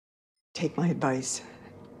Take my advice.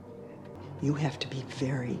 You have to be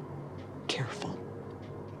very careful.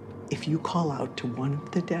 If you call out to one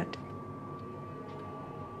of the dead,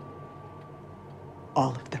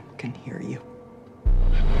 all of them can hear you.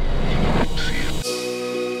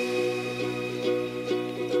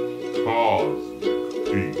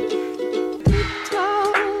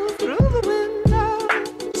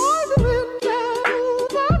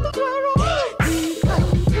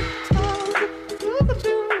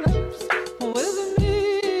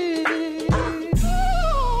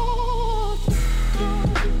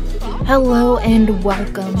 Hello and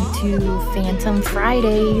welcome to Phantom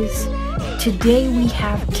Fridays. Today we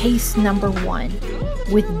have case number 1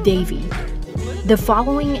 with Davey. The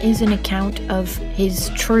following is an account of his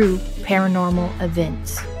true paranormal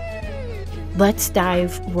events. Let's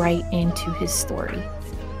dive right into his story.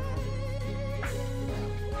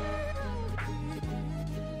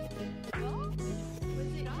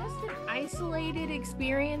 Was it just an isolated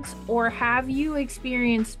experience, or have you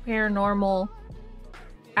experienced paranormal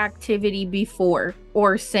activity before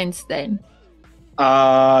or since then?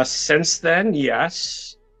 Since then,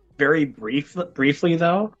 yes. Very briefly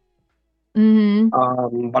though.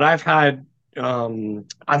 But I've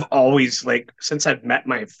always, like, since I've met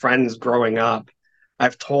my friends growing up,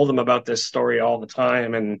 I've told them about this story all the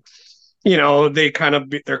time, and they're kind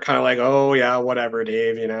of like, oh yeah, whatever,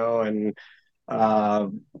 Dave, and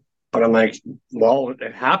but I'm like, well,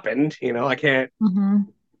 it happened, I can't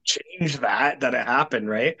change that it happened,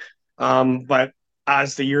 right? But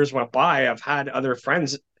as the years went by, I've had other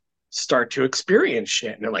friends start to experience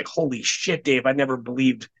shit, and they're like, holy shit, Dave, I never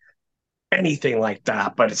believed anything like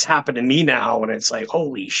that, but it's happened to me now, and it's like,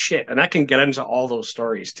 holy shit. And I can get into all those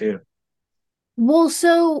stories too. Well,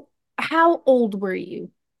 so how old were you?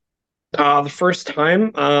 The first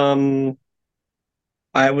time, I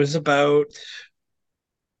was about,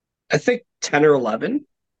 I think, 10 or 11.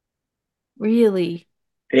 Really?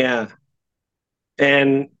 Yeah.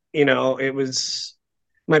 And it was,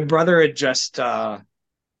 my brother had just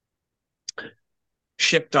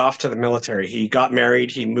shipped off to the military. He got married,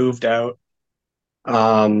 he moved out.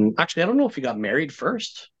 Actually, I don't know if he got married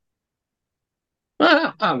first.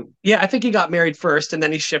 Yeah, I think he got married first, and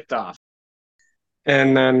then he shipped off.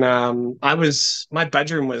 And then my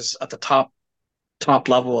bedroom was at the top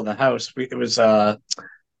level of the house. It was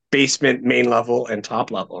basement, main level, and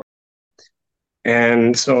top level.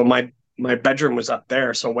 And so my bedroom was up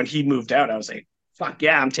there. So when he moved out, I was like, fuck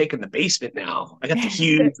yeah, I'm taking the basement now. I got the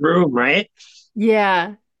huge room, right?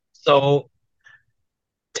 Yeah. So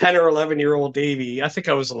 10 or 11-year-old Davey, I think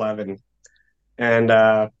I was 11.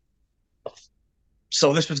 And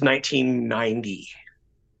so this was 1990.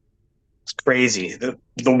 It's crazy. The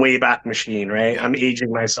Wayback Machine, right? I'm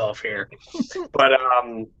aging myself here. But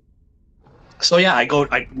so yeah,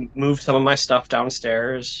 I moved some of my stuff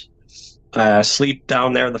downstairs. Sleep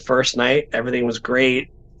down there the first night. Everything was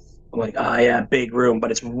great. I'm like, oh yeah, big room, but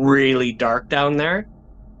it's really dark down there.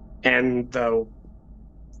 And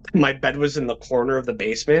my bed was in the corner of the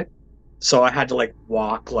basement. So I had to like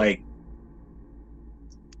walk like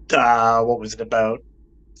what was it, about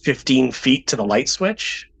 15 feet to the light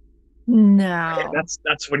switch. And No.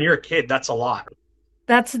 that's when you're a kid, that's a lot.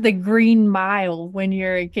 That's the Green Mile when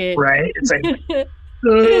you're a kid. Right? It's like something's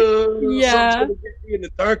Yeah. gonna get me in the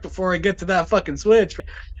dark before I get to that fucking switch.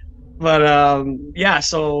 But yeah,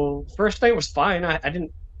 so first night was fine. I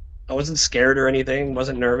wasn't scared or anything,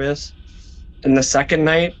 wasn't nervous. And the second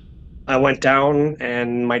night, I went down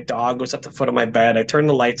and my dog was at the foot of my bed. I turned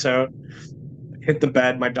the lights out, hit the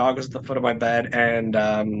bed. My dog was at the foot of my bed, and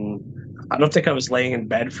I don't think I was laying in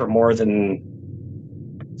bed for more than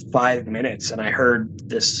 5 minutes, and I heard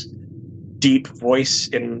this deep voice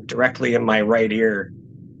directly in my right ear,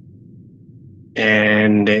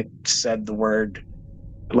 and it said the word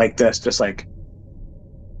like this, just like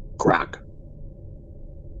crack.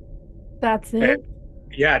 That's it? And,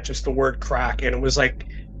 yeah, just the word crack. And it was like,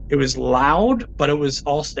 it was loud, but it was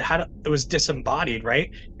also, it was disembodied,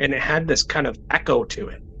 right? And it had this kind of echo to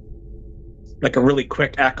it, like a really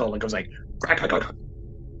quick echo, like it was like crack, crack, crack,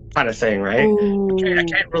 kind of thing, right? I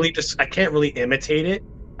can't really imitate it.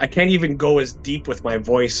 I can't even go as deep with my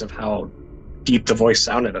voice of how deep the voice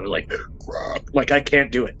sounded. I was like I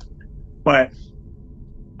can't do it. But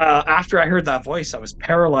after I heard that voice, I was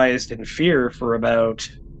paralyzed in fear for about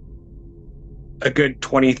a good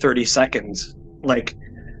 20-30 seconds, like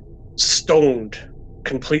stoned,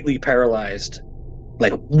 completely paralyzed.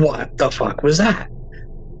 Like, what the fuck was that?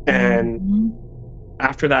 And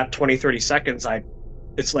after that 20-30 seconds,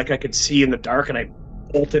 it's like I could see in the dark, and I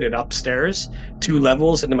bolted it upstairs 2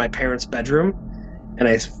 levels into my parents' bedroom, and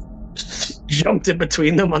I jumped in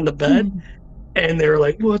between them on the bed. And they were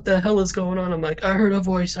like, "What the hell is going on?" I'm like, "I heard a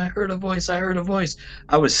voice. I heard a voice. I heard a voice."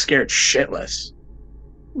 I was scared shitless.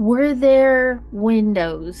 Were there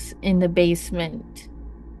windows in the basement?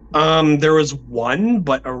 There was one,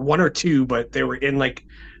 but or one or two, but they were in like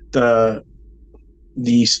the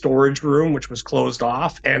the storage room, which was closed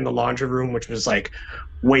off, and the laundry room, which was like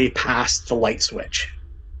way past the light switch.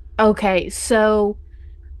 Okay, so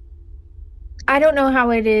I don't know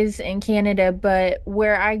how it is in Canada, but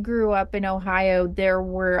where I grew up in Ohio, there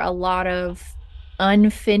were a lot of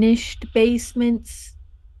unfinished basements.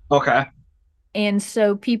 Okay. And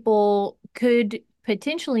so people could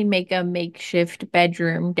potentially make a makeshift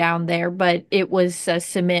bedroom down there, but it was a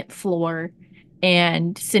cement floor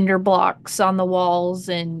and cinder blocks on the walls,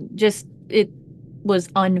 and just it was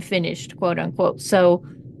unfinished, quote unquote. So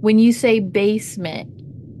when you say basement,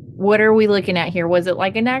 what are we looking at here? Was it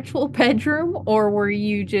like an actual bedroom, or were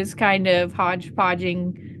you just kind of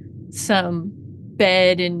hodgepodging some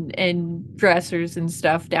bed and dressers and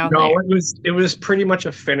stuff down there? No, it was pretty much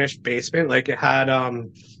a finished basement. Like it had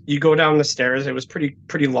you go down the stairs, it was pretty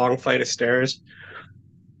long flight of stairs.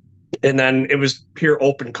 And then it was pure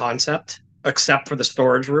open concept, except for the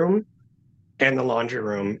storage room and the laundry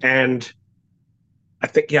room. And I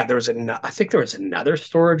think yeah, I think there was another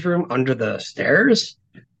storage room under the stairs.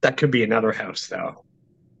 That could be another house though.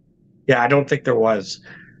 Yeah, I don't think there was.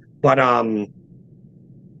 But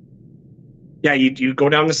yeah, you go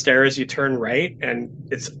down the stairs, you turn right, and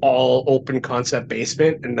it's all open concept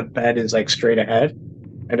basement, and the bed is like straight ahead.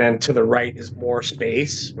 And then to the right is more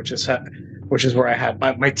space, which is where I had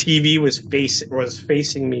my TV was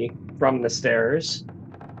facing me from the stairs.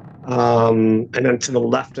 And then to the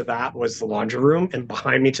left of that was the laundry room, and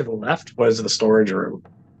behind me to the left was the storage room,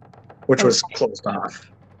 which was Okay. closed off.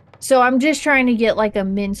 So I'm just trying to get like a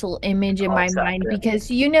mental image in my Concept, mind, yeah.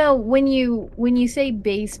 because you know when you say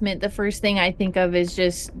basement, the first thing I think of is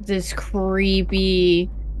just this creepy,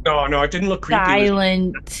 No, no, it didn't look creepy.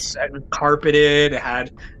 silent. It was carpeted. It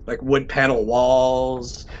had like wood panel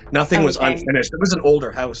walls. Nothing was Okay. unfinished. It was an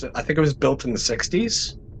older house. I think it was built in the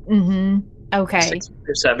 60s, Mm-hmm. Okay. 60s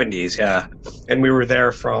or 70s, yeah. And we were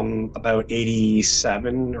there from about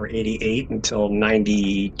 87 or 88 until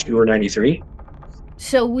 92 or 93.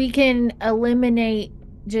 So we can eliminate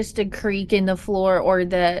just a creak in the floor or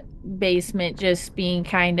the basement just being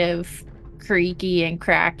kind of creaky and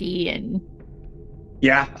cracky and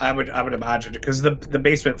Yeah, I would imagine because the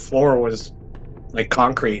basement floor was like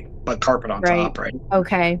concrete but carpet on right. top, right?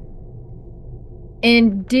 Okay.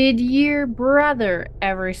 And did your brother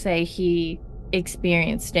ever say he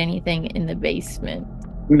experienced anything in the basement?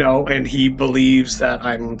 No, and he believes that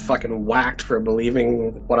I'm fucking whacked for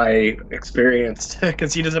believing what I experienced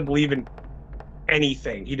because he doesn't believe in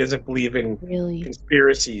anything. He doesn't believe in Really?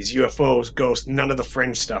 conspiracies, UFOs, ghosts, none of the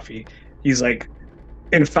fringe stuff. He's like,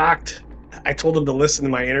 in fact, I told him to listen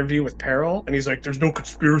to my interview with Peril, and he's like, "There's no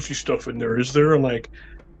conspiracy stuff in there, is there?" I'm like,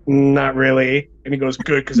 "Not really." And he goes,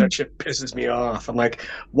 "Good, because that shit pisses me off." I'm like,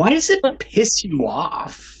 "Why does it piss you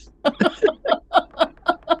off?"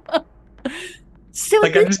 So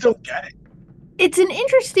Like, I just don't get it. it's an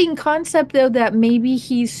interesting concept, though, that maybe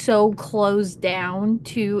he's so closed down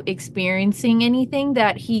to experiencing anything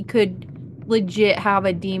that he could legit have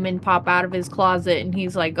a demon pop out of his closet and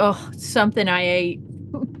he's like, oh, something I ate.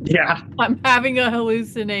 Yeah, I'm having a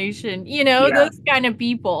hallucination. You know, yeah, those kind of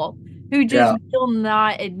people who just yeah. will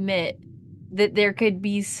not admit that there could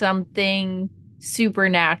be something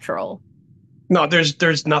supernatural. No,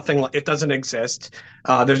 there's nothing like it doesn't exist.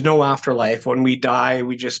 There's no afterlife. When we die,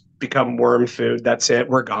 we just become worm food. That's it.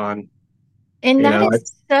 We're gone. And You that know,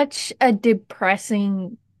 is such a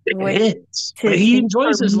depressing way it is. to But he think for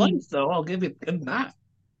enjoys his life, me. though. I'll give him that.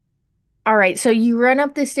 All right, so you run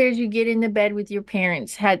up the stairs, you get into bed with your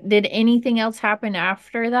parents. Did anything else happen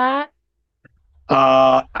after that?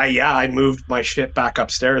 I moved my shit back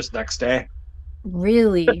upstairs next day.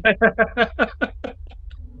 Really?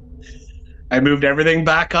 I moved everything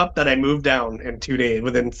back up that I moved down in 2 days,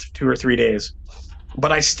 within 2 or 3 days.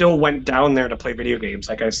 But I still went down there to play video games.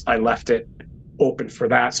 Like I left it open for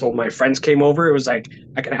that. So when my friends came over, it was like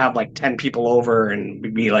I could have like 10 people over and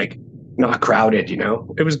we'd be like not crowded, you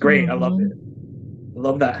know? It was great. I loved it. Mhm. I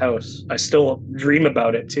love that house. I still dream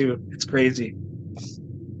about it too. It's crazy.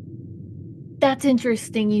 That's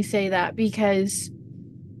interesting you say that, because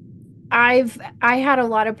I had a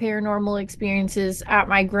lot of paranormal experiences at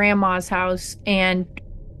my grandma's house, and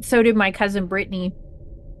so did my cousin Brittany.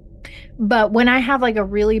 But when I have like a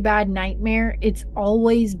really bad nightmare, it's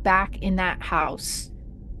always back in that house.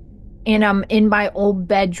 And I'm in my old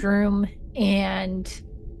bedroom, and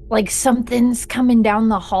like something's coming down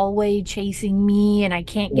the hallway chasing me and I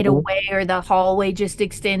can't get Mhm. away, or the hallway just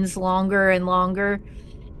extends longer and longer.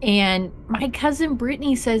 And my cousin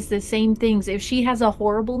Brittany says the same things. If she has a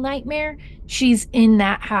horrible nightmare, she's in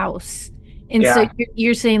that house. And so Yeah.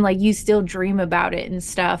 you're saying like you still dream about it and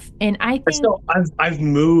stuff. And I think, So I've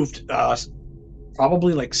moved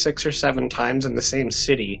probably like 6 or 7 times in the same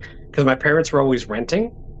city because my parents were always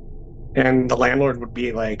renting, and the landlord would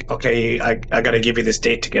be like, "Okay, I got to give you this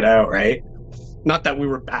date to get out," right? Not that we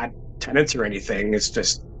were bad tenants or anything. It's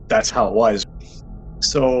just that's how it was.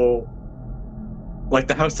 So, like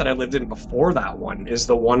the house that I lived in before that one is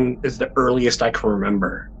the earliest I can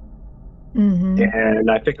remember, mhm. and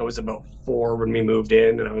I think I was about 4 when we moved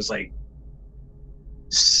in, and I was like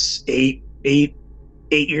 8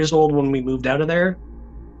 years old when we moved out of there.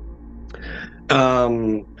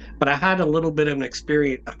 Um, but I had a little bit of an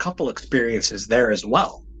experience, a couple experiences there as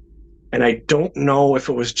well. And I don't know if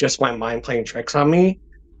it was just my mind playing tricks on me.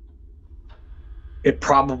 It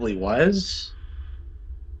probably was,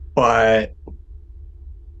 but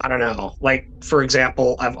I don't know. Like, for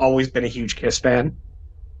example, I've always been a huge Kiss fan.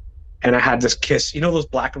 And I had this Kiss, you know, those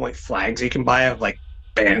black and white flags you can buy of like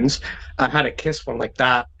bands. I had a Kiss one like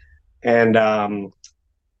that. And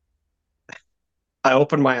I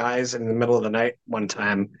opened my eyes in the middle of the night one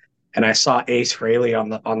time and I saw Ace Frehley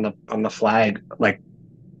on the flag, like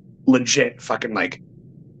legit fucking like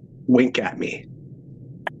wink at me.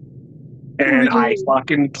 And I Really?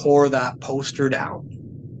 fucking tore that poster down.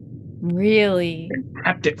 Really?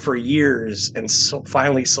 Kept it for years and so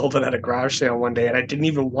finally sold it at a garage sale one day. And I didn't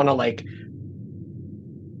even want to like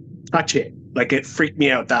touch it. Like it freaked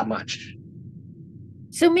me out that much.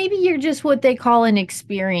 So maybe you're just what they call an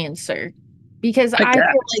experiencer, because I I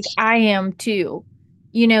feel like guess. I am too.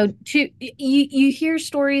 You hear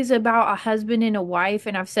stories about a husband and a wife,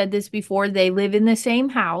 and I've said this before, they live in the same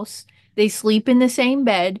house, they sleep in the same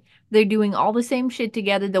bed, they're doing all the same shit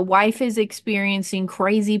together. The wife is experiencing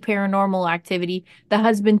crazy paranormal activity. The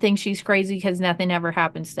husband thinks she's crazy because nothing ever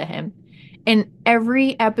happens to him. And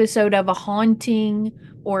every episode of a haunting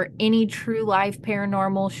or any true life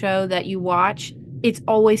paranormal show that you watch, it's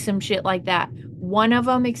always some shit like that. One of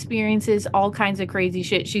them experiences all kinds of crazy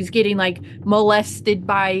shit. She's getting like molested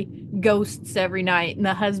by ghosts every night, and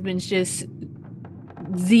the husband's just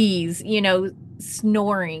Z's,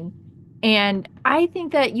 snoring. And I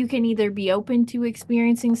think that you can either be open to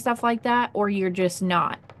experiencing stuff like that or you're just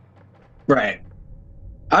not. Right.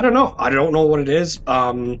 I don't know. I don't know what it is.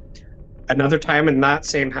 Another time in that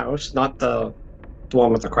same house, not the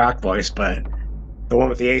one with the crack voice, but the one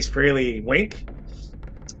with the Ace Frehley wink.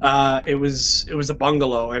 It was a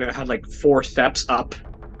bungalow and it had like 4 steps up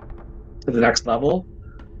to the next level.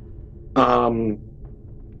 Um,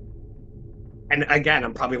 and again,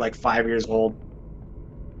 I'm probably like 5 years old.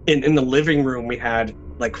 In the living room, we had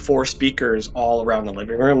like 4 speakers all around the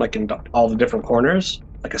living room, like in all the different corners,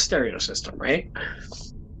 like a stereo system, right?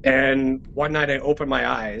 And one night I opened my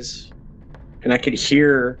eyes and I could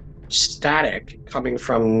hear static coming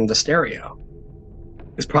from the stereo.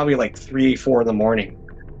 It's probably like 3, 4 in the morning.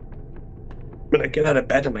 When I get out of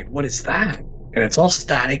bed, I'm like, what is that? And it's all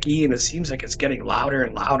staticky and it seems like it's getting louder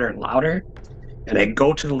and louder and louder. And I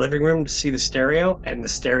go to the living room to see the stereo, and the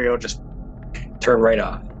stereo just turned right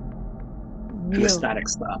off and the Really? static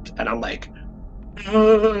stopped. And I'm like,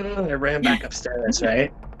 "Ugh," I ran back upstairs,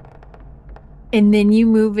 right? And then you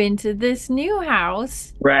move into this new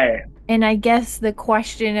house. Right. And I guess the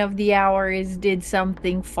question of the hour is, did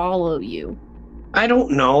something follow you? I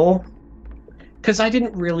don't know. Because I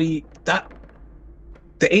didn't really,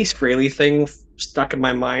 the Ace Frehley thing stuck in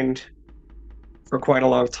my mind for quite a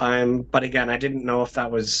long time. But again, I didn't know if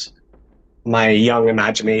that was my young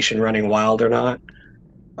imagination running wild or not.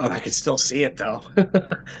 Oh, I could still see it though.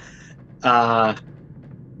 uh,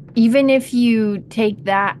 Even if you take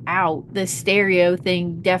that out, the stereo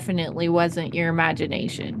thing definitely wasn't your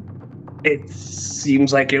imagination. it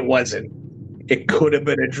seems like it wasn't. It could have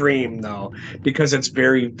been a dream though, because it's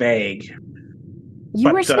very vague.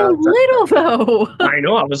 You were But so little though. I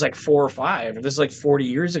know I was like 4 or 5. This is like 40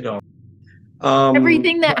 years ago.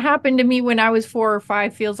 Everything that But happened to me when I was 4 or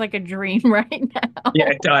 5 feels like a dream right yeah, now.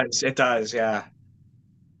 it does. It does. Yeah,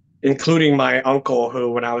 including my uncle,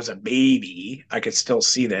 who when I was a baby, I could still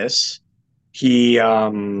see this. He,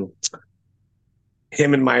 him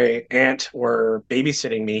and my aunt were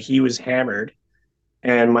babysitting me. He was hammered,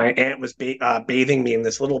 and my aunt was bathing me in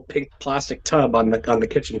this little pink plastic tub on the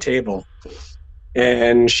kitchen table.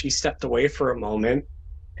 And she stepped away for a moment,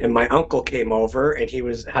 and my uncle came over, and he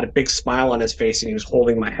had a big smile on his face, and he was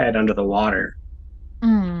holding my head under the water.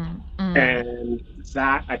 Mm, mm, And And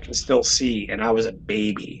that I can still see, and I was a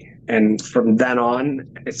baby. And from then on,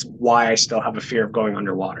 it's why I still have a fear of going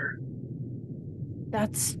underwater.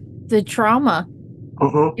 That's the trauma.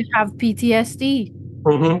 Mm-hmm. You have PTSD.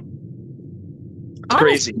 Mm-hmm. It's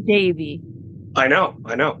Honestly, crazy. Davey. I know.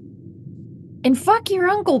 And fuck your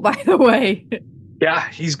uncle, by the way. Yeah,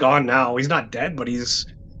 he's gone now. He's not dead, but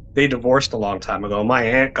they divorced a long time ago. My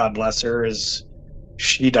aunt, God bless her,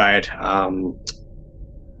 she died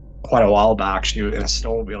quite a while back. She was in a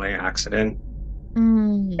snowmobiling accident.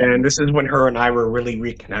 And this is when her and I were really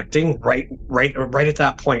reconnecting. Right at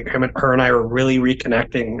that point, her and I were really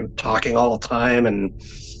reconnecting and talking all the time. And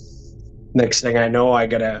next thing I know, I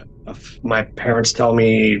get my parents tell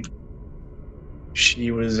me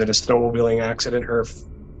she was in a snowmobiling accident. Her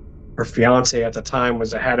fiance at the time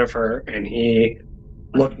was ahead of her, and he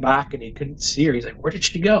looked back and he couldn't see her. He's like, "Where did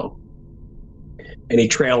she go?" And he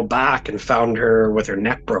trailed back and found her with her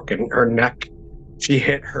neck broken. She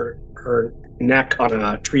hit her neck on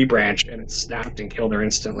a tree branch and it snapped and killed her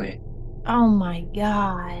instantly. Oh my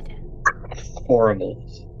God. Horrible.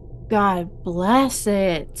 God bless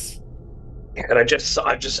it. And I just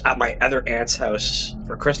at my other aunt's house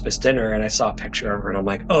for Christmas dinner, and I saw a picture of her, and I'm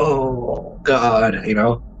like, oh God,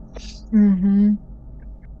 Mm-hmm.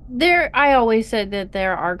 I always said that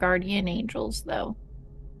there are guardian angels, though.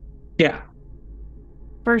 Yeah.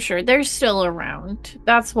 For sure. They're still around.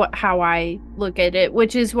 That's how I look at it,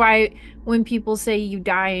 which is why when people say you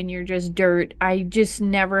die and you're just dirt, I just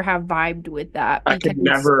never have vibed with that. I could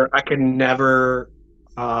never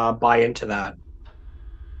buy into that.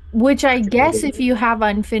 Which I guess if you have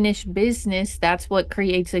unfinished business, that's what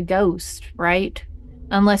creates a ghost, right?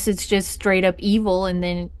 Unless it's just straight up evil and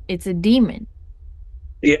then it's a demon.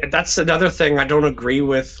 Yeah, that's another thing I don't agree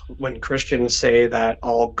with when Christians say that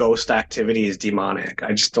all ghost activity is demonic.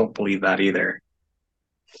 I just don't believe that either.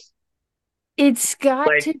 It's got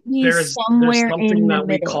Like, to be there's somewhere something in the that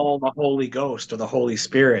we middle. call the Holy Ghost or the Holy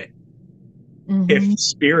Spirit. Mm-hmm. If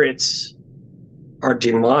spirits are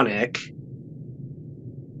demonic,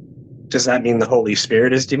 does that mean the Holy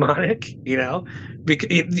Spirit is demonic? Because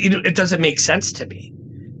it doesn't make sense to me.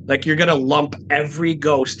 Like, you're going to lump every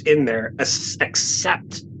ghost in there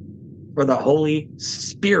except for the Holy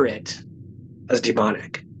Spirit as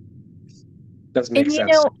demonic. Doesn't make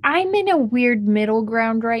sense. I'm in a weird middle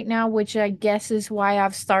ground right now, which I guess is why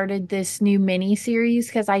I've started this new mini series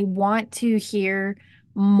because I want to hear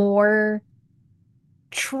more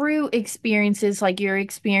true experiences like your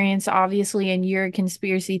experience, obviously, and you're a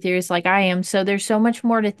conspiracy theorist like I am. So there's so much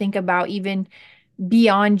more to think about, even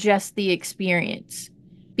beyond just the experience.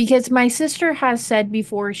 Because my sister has said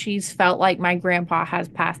before she's felt like my grandpa has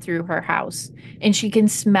passed through her house and she can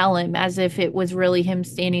smell him as if it was really him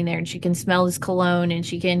standing there, and she can smell his cologne and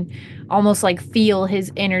she can almost like feel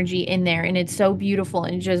his energy in there, and it's so beautiful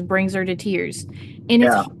and it just brings her to tears. And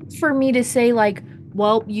it's hard for me to say like,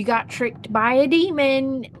 well, you got tricked by a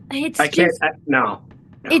demon. No.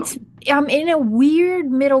 I'm in a weird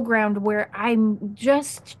middle ground where I'm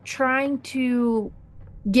just trying to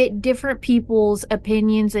get different people's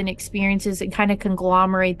opinions and experiences and kind of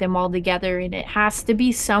conglomerate them all together, and it has to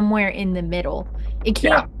be somewhere in the middle. It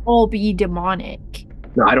can't all be demonic.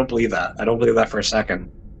 No, I don't believe that. I don't believe that for a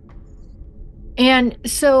second. And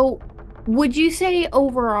so would you say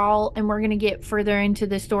overall, and we're going to get further into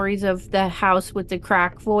the stories of the house with the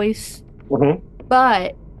crack voice,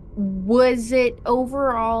 but was it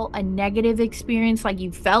overall a negative experience? Like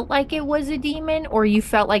you felt like it was a demon, or you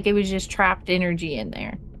felt like it was just trapped energy in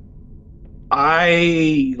there?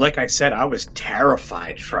 Like I said, I was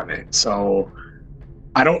terrified from it. So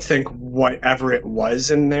I don't think whatever it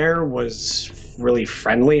was in there was really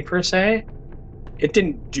friendly per se. It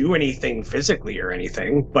didn't do anything physically or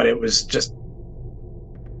anything, but it was just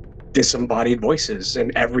disembodied voices.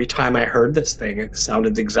 And every time I heard this thing, it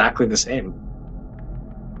sounded exactly the same.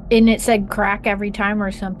 And it said crack every time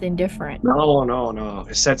or something different? No.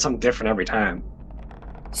 It said something different every time.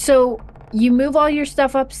 So you move all your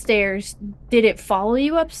stuff upstairs. Did it follow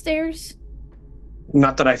you upstairs?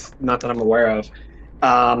 Not that I'm aware of.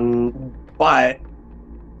 But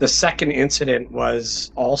the second incident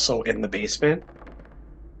was also in the basement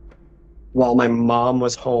while my mom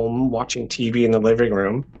was home watching TV in the living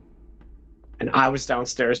room, and I was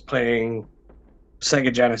downstairs playing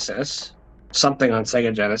Sega Genesis, something on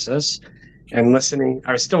Sega Genesis, and listening.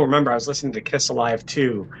 I still remember I was listening to Kiss Alive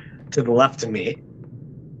 2 to the left of me.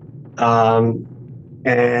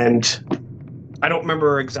 And I don't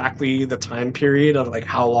remember exactly the time period of like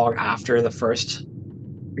how long after the first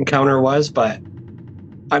encounter was, but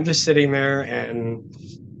I'm just sitting there and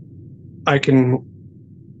I can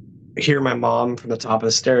hear my mom from the top of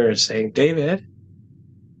the stairs saying, "David,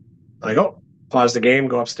 I go, pause the game,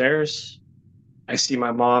 go upstairs. I see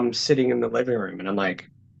my mom sitting in the living room, and I'm like,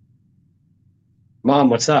 Mom,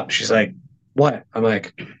 what's up? She's like, what? I'm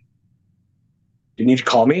like, you need to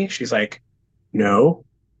call me? She's like, no.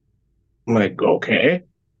 I'm like, okay.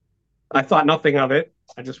 I thought nothing of it.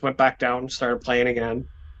 I just went back down, started playing again.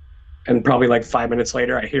 And probably like 5 minutes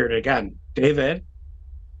later, I hear it again. David,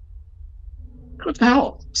 what the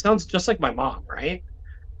hell? Sounds just like my mom, right?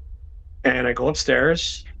 And I go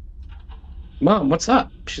upstairs. Mom, what's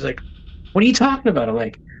up? She's like, what are you talking about? I'm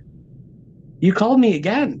like, you called me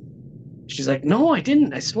again. She's like, no, I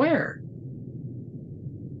didn't. I swear.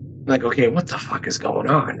 I'm like, okay, what the fuck is going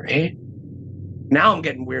on, right? Now I'm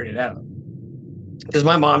getting weirded out. Because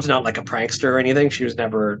my mom's not like a prankster or anything. She was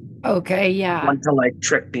never Okay, yeah. one to like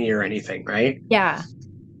trick me or anything, right? Yeah.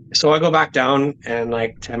 So I go back down, and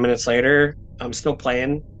like 10 minutes later, I'm still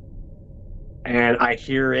playing, and I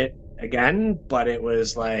hear it again, but it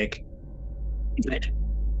was like,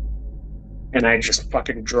 and I just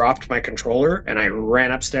fucking dropped my controller and I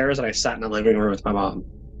ran upstairs and I sat in the living room with my mom.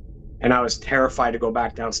 And I was terrified to go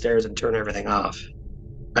back downstairs and turn everything off.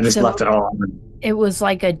 I just So- left it all on. It was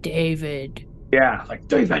like a David. Yeah, like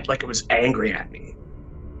David, like it was angry at me.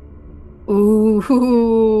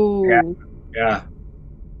 Ooh. Yeah,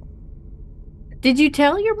 Did you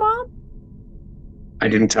tell your mom? I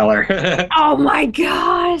didn't tell her. Oh my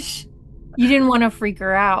gosh. You didn't want to freak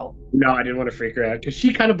her out. No, I didn't want to freak her out because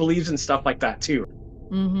she kind of believes in stuff like that too.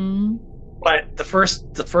 Mm-hmm. But the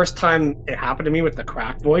first time it happened to me with the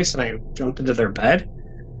cracked voice and I jumped into their bed,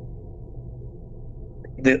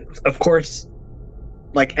 of course,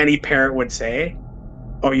 like any parent would say,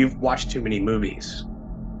 oh, you've watched too many movies,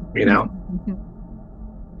 you know?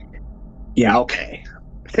 Yeah, okay.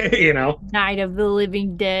 You know? Night of the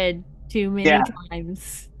Living Dead too many Yeah.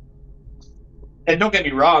 times. And don't get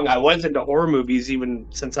me wrong, I was into horror movies even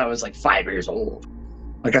since I was like 5 years old.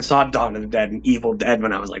 Like I saw Dawn of the Dead and Evil Dead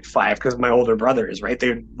when I was like 5 because my older brothers, right? They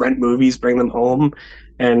would rent movies, bring them home,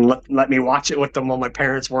 and let me watch it with them while my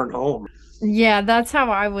parents weren't home. Yeah, that's how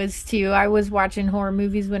I was too. I was watching horror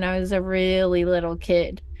movies when I was a really little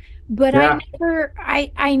kid. But Yeah.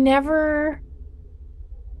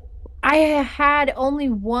 I had only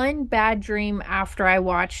one bad dream after I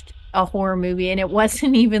watched a horror movie, and it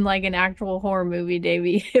wasn't even like an actual horror movie,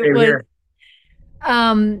 Davey. Same here.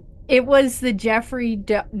 It was the Jeffrey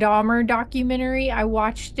Dahmer documentary. I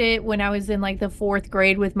watched it when I was in like the 4th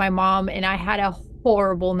grade with my mom, and I had a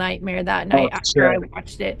horrible nightmare that night after I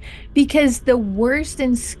watched it. Because the worst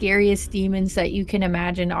and scariest demons that you can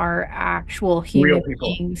imagine are actual human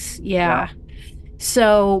beings. Yeah.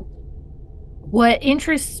 So what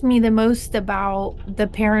interests me the most about the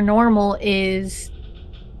paranormal is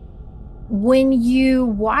when you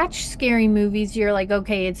watch scary movies, you're like,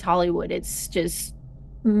 okay, it's Hollywood. It's just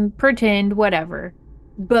pretend, whatever.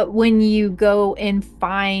 But when you go and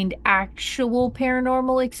find actual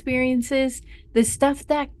paranormal experiences, the stuff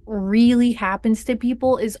that really happens to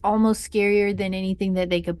people is almost scarier than anything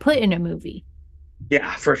that they could put in a movie.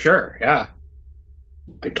 Yeah, for sure. Yeah.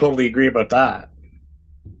 I totally agree about that.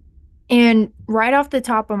 And right off the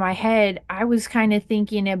top of my head, I was kind of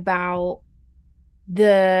thinking about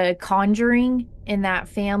The Conjuring and that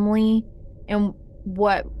family and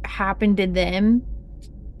what happened to them.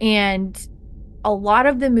 And a lot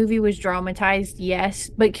of the movie was dramatized, yes,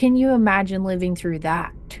 but can you imagine living through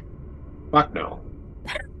that? Fuck no.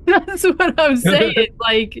 That's what I'm saying.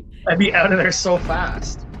 Like, I'd be out of there so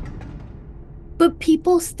fast. but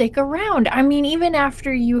people stick around. I mean, even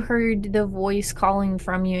after you heard the voice calling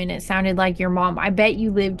from you and it sounded like your mom, I bet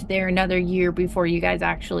you lived there another year before you guys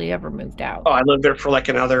actually ever moved out. Oh, I lived there for like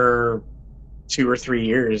another 2 or 3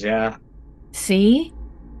 years. Yeah. See?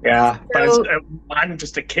 Yeah. So- But I'm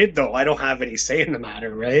just a kid, though. I don't have any say in the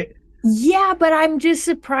matter, right? Yeah, but I'm just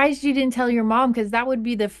surprised you didn't tell your mom, because that would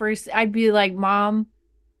be the first. I'd be like, Mom,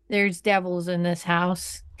 there's devils in this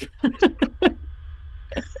house.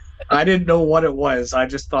 I didn't know what it was. I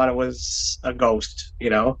just thought it was a ghost, you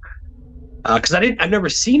know? Because I've never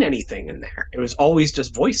seen anything in there. It was always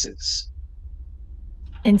just voices.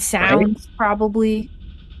 And sounds, probably.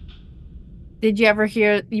 Did you ever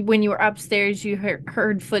hear when you were upstairs, you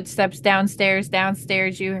heard footsteps downstairs,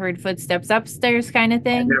 you heard footsteps upstairs kind of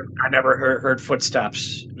thing? I never heard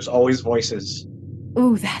footsteps. It was always voices.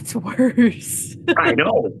 Ooh, that's worse. I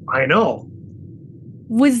know.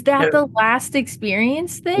 Was that the last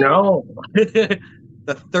experience then? No. The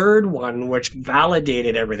third one, which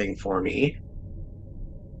validated everything for me,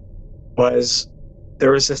 was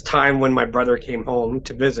there was this time when my brother came home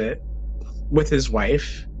to visit with his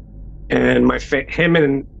wife, and him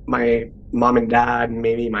and my mom and dad and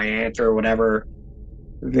maybe my aunt or whatever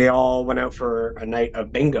they all went out for a night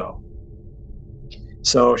of bingo.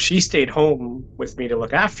 So she stayed home with me to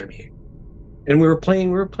look after me. And we were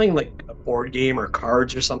playing like a board game or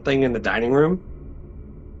cards or something in the dining room.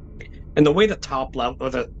 And the way the top level, or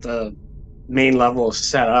the main level is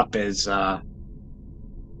set up is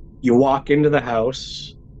you walk into the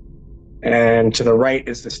house, and to the right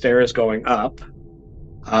is the stairs going up.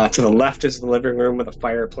 To the left is the living room with a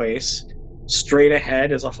fireplace. Straight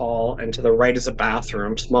ahead is a hall, and to the right is a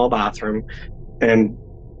bathroom, small bathroom. And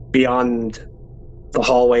beyond the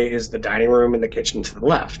hallway is the dining room and the kitchen to the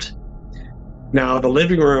left. Now, the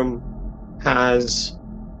living room has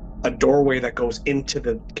a doorway that goes into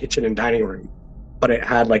the kitchen and dining room, but it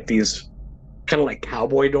had like these kind of like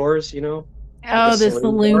cowboy doors, like Oh, the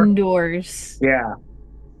saloon doors. Yeah.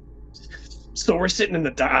 So we're sitting in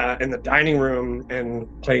the dining room and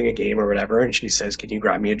playing a game or whatever, and she says, "Can you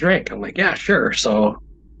grab me a drink?" I'm like, "Yeah, sure." So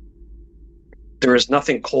there was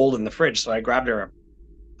nothing cold in the fridge, so I grabbed her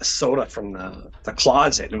a soda from the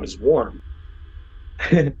closet, and it was warm.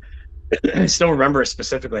 I still remember it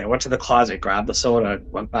specifically. I went to the closet, grabbed the soda,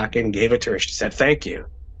 went back in, gave it to her. She said, "Thank you."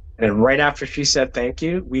 And then right after she said thank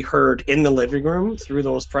you, we heard in the living room through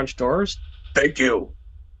those French doors, "Thank you."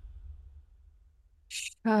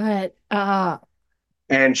 Shut up.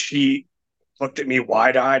 And she looked at me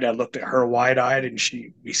wide-eyed. I looked at her wide-eyed, and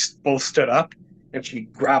we both stood up, and she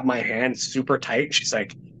grabbed my hand super tight. And she's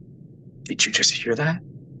like, "Did you just hear that?"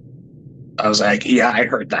 I was like, "Yeah, I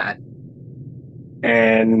heard that."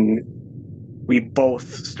 And we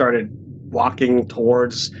both started walking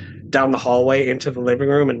down the hallway into the living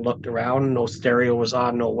room and looked around. No stereo was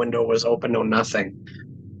on, no window was open, no nothing.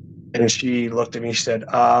 And she looked at me, she said,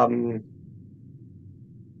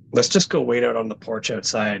 "Let's just go wait out on the porch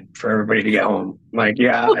outside for everybody to get home." I'm like,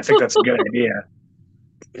 "Yeah, I think that's a good idea."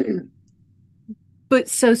 But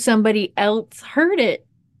so somebody else heard it.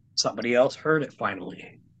 Somebody else heard it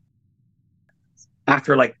finally.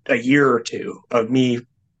 After like a year or two of me,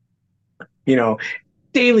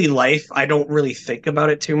 daily life, I don't really think about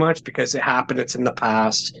it too much because it happened, it's in the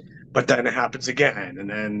past, but then it happens again, and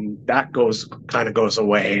then that kind of goes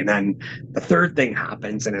away, and then the third thing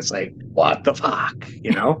happens, and it's like, what the fuck,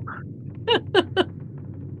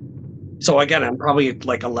 So again, I'm probably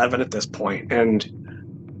like 11 at this point, and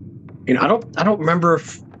I don't remember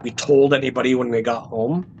if we told anybody when they got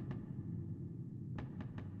home,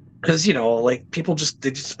 because like people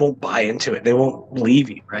they just won't buy into it, they won't believe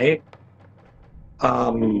you, right?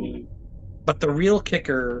 But the real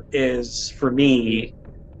kicker is, for me,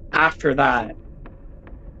 after that,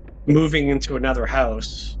 moving into another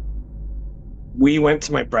house, we went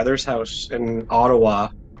to my brother's house in Ottawa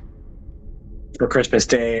for Christmas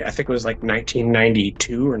Day. I think it was like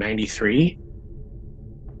 1992 or 93.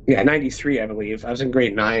 Yeah, 93, I believe. I was in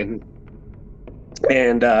grade 9.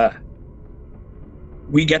 And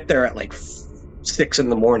we get there at like 6 in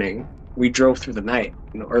the morning. We drove through the night,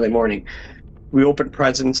 early morning. We opened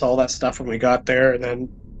presents, all that stuff when we got there, and then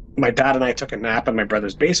my dad and I took a nap in my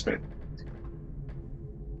brother's basement.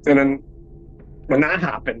 And then when that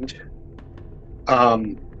happened,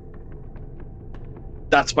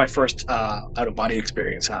 that's my first out-of-body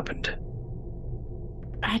experience happened.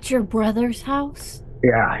 At your brother's house?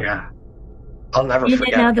 Yeah. I'll never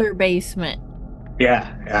forget. In another basement.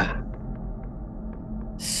 Yeah.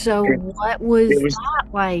 So what was that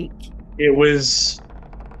like? It was...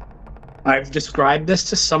 I've described this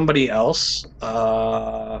to somebody else,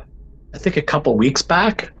 I think a couple weeks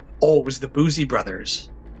back. Oh, it was the Boozy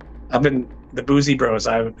Brothers. The Boozy Bros.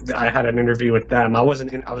 I had an interview with them. I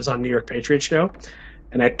was on New York Patriot Show,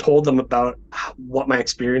 and I told them about what my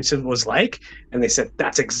experience was like, and they said,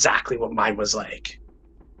 "That's exactly what mine was like."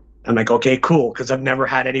 I'm like, "Okay, cool," because I've never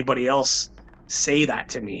had anybody else say that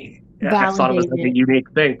to me. I thought it was like a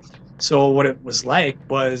unique thing. So what it was like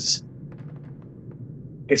was,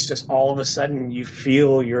 it's just all of a sudden you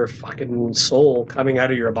feel your fucking soul coming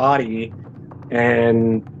out of your body,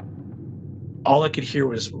 and all I could hear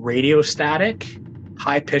was radio static,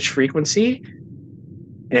 high pitch frequency,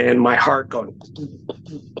 and my heart going,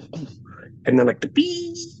 and then like the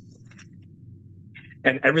beep,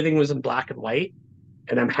 and everything was in black and white.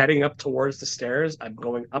 And I'm heading up towards the stairs. I'm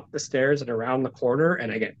going up the stairs and around the corner,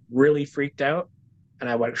 and I get really freaked out, and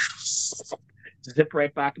I went zip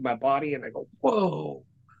right back in my body, and I go, "Whoa.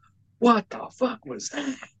 What the fuck was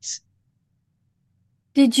that?"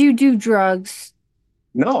 Did you do drugs?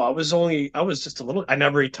 No, I was just a little, I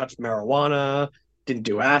never touched marijuana, didn't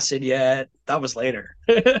do acid yet. That was later.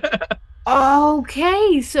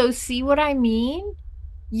 Okay, so see what I mean?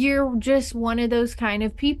 You're just one of those kind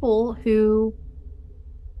of people who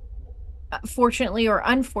fortunately or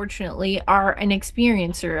unfortunately, are an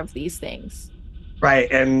experiencer of these things.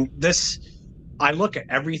 Right. And this, I look at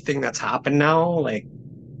everything that's happened now, like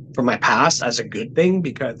from my past, as a good thing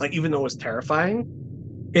because, like, even though it was terrifying,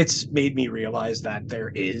 it's made me realize that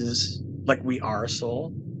there is, like, we are a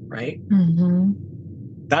soul, right? Mm-hmm.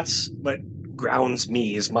 That's what grounds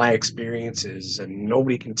me is my experiences, and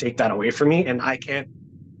nobody can take that away from me. And I can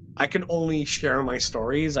only share my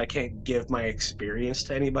stories. I can't give my experience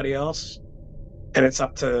to anybody else. And it's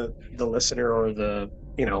up to the listener or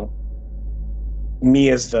me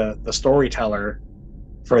as the storyteller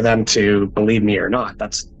for them to believe me or not.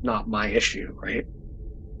 That's not my issue, right?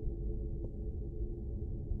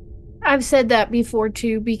 I've said that before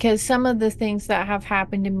too, because some of the things that have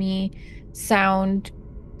happened to me sound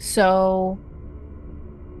so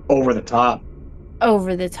Over the top.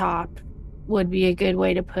 over the top, would be a good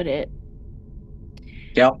way to put it.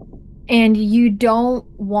 Yep. And you don't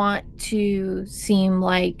want to seem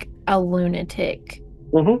like a lunatic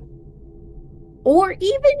Mm-hmm. or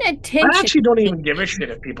even I attention. actually don't even give a shit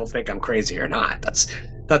if people think I'm crazy or not.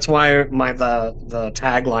 That's why the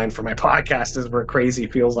tagline for my podcast is "Where crazy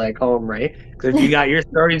feels like home," right? Because if you got your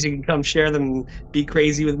stories, you can come share them, and be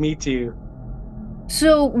crazy with me too.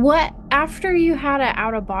 So, what after you had an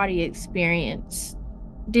out of body experience,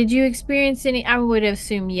 did you experience any? I would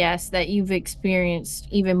assume yes, that you've experienced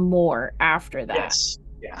even more after that. Yes.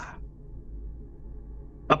 Yeah.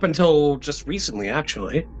 Up until just recently,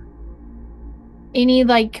 actually. Any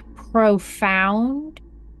like profound?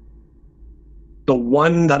 The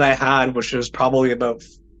one that I had, which was probably about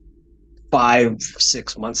 5,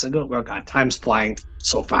 6 months ago. Oh God, time's flying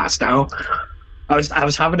so fast now. I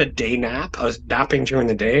was having a day nap. I was napping during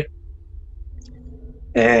the day,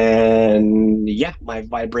 and yeah, my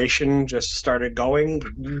vibration just started going,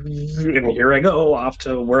 and here I go off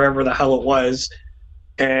to wherever the hell it was,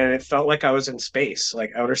 and it felt like I was in space,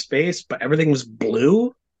 like outer space, but everything was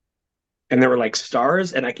blue, and there were like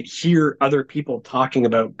stars, and I could hear other people talking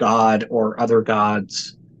about God or other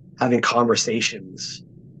gods, having conversations,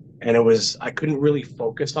 and I couldn't really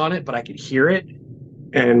focus on it, but I could hear it.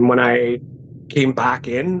 And when I came back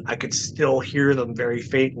in, I could still hear them very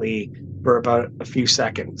faintly for about a few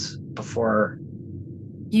seconds before.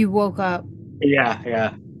 You woke up. Yeah,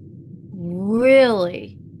 yeah,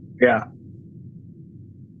 Really? yeah.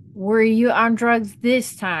 Were you on drugs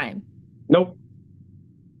this time? Nope.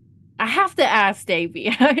 I have to ask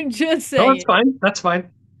Davey. I'm just No, that's saying. fine. That's fine.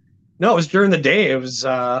 No, it was during the day. It was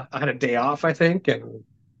I had a day off, I think, and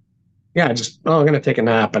yeah, I'm gonna take a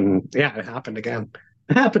nap, and yeah, it happened again.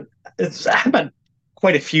 It happened. It's happened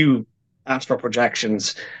quite a few astral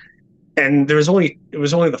projections, and it was only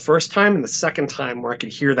the first time and the second time where I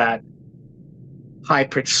could hear that high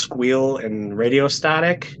pitched squeal and radio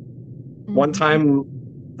static. One time,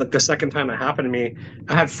 like the second time it happened to me,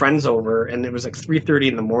 I had friends over and it was like 3:30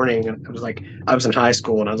 in the morning, and I was in high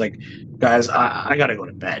school, and I was like, guys, I gotta go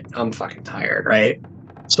to bed. I'm fucking tired, right?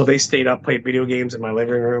 So they stayed up, played video games in my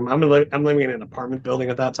living room. I'm living in an apartment building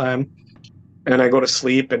at that time, and I go to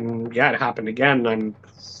sleep, and yeah, it happened again. I'm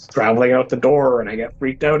traveling out the door, and I get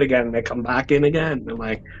freaked out again, and I come back in again. I'm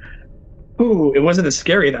like, ooh, it wasn't as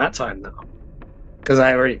scary that time though, because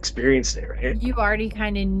I already experienced it, right? You already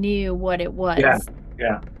kind of knew what it was. Yeah,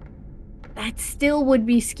 yeah. That still would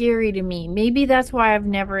be scary to me. Maybe that's why I've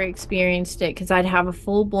never experienced it, because I'd have a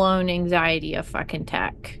full-blown anxiety of fucking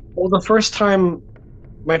tech. Well,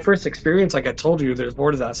 my first experience, like I told you, there's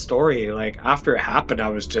more to that story. Like after it happened,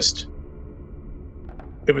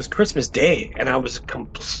 it was Christmas Day, and I was a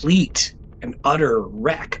complete and utter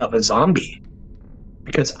wreck of a zombie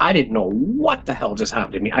because I didn't know what the hell just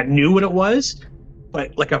happened to me. I knew what it was,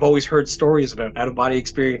 but like I've always heard stories about out of body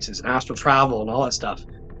experiences and astral travel and all that stuff.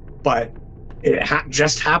 But it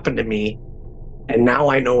just happened to me, and now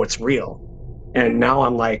I know it's real. And now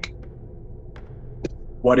I'm like,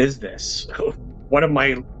 what is this? What am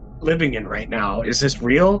I living in right now? Is this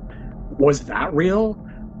real? Was that real?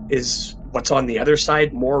 Is what's on the other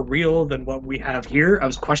side more real than what we have here? I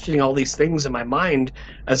was questioning all these things in my mind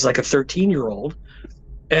as like a 13-year-old,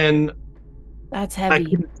 and That's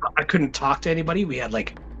heavy. I couldn't talk to anybody. We had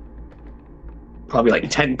like probably like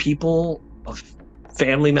 10 people of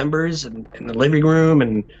family members in the living room,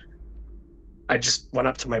 and I just went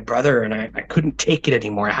up to my brother, and I couldn't take it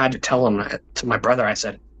anymore. I had to tell him, to my brother, I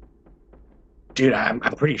said, dude, I'm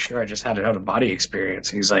pretty sure I just had an out of body experience.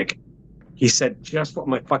 He said just what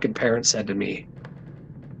my fucking parents said to me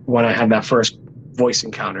when I had that first voice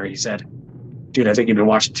encounter. He said, dude, I think you've been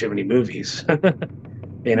watching too many movies.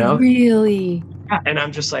 You know? Really? And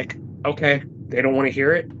I'm just like, okay, they don't want to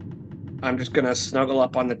hear it. I'm just going to snuggle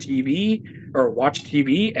up on the TV or watch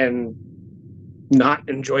TV and not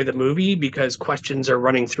enjoy the movie because questions are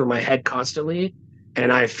running through my head constantly,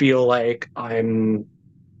 and I feel like I'm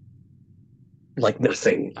like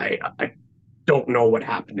nothing. I don't know what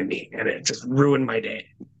happened to me, and it just ruined my day.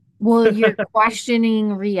 Well, you're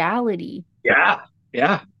questioning reality. Yeah,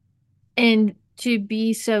 yeah. And to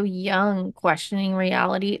be so young questioning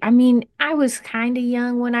reality. I mean, I was kind of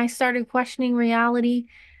young when I started questioning reality,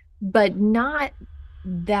 but not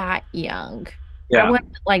that young. I Yeah.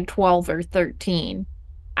 wasn't like 12 or 13.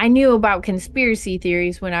 I knew about conspiracy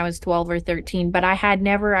theories when I was 12 or 13, but I had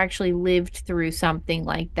never actually lived through something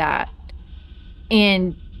like that.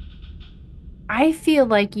 And I feel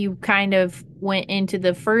like you kind of went into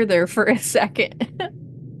the further for a second.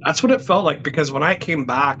 That's what it felt like because when I came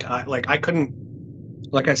back, I couldn't,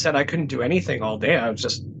 like I said, I couldn't do anything all day. I was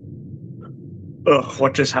just, ugh,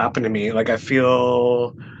 what just happened to me? Like I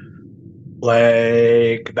feel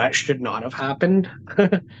like that should not have happened.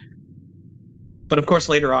 But of course,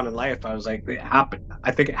 later on in life, I was like, it happened.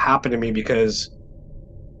 I think it happened to me because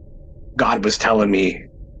God was telling me,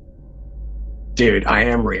 dude, I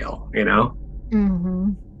am real, you know?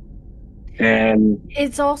 hmm And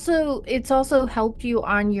it's also helped you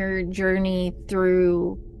on your journey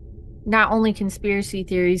through not only conspiracy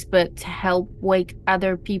theories, but to help wake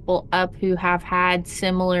other people up who have had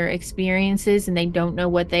similar experiences and they don't know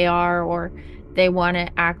what they are, or they want to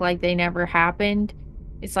act like they never happened.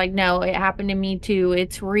 It's like, no, it happened to me too.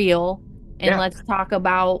 It's real. And yeah, let's talk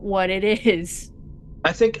about what it is.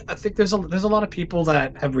 I think there's a lot of people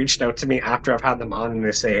that have reached out to me after I've had them on and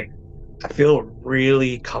they say, I feel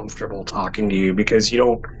really comfortable talking to you because you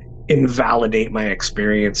don't invalidate my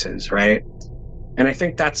experiences, right? And I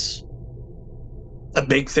think that's a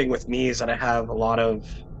big thing with me is that I have a lot of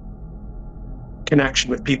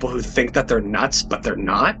connection with people who think that they're nuts, but they're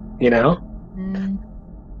not, you know? Mm,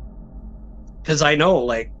 Because I know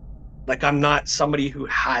like I'm not somebody who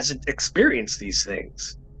hasn't experienced these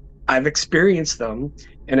things. I've experienced them,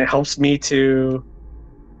 and it helps me to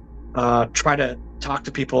try to talk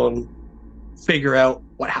to people and figure out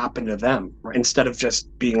what happened to them, right? Instead of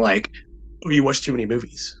just being like, "Oh, you watch too many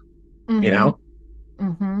movies," you mm-hmm, know?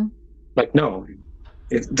 mm-hmm. Like, no,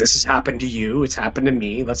 this has happened to you. It's happened to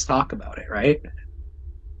me. Let's talk about it, right?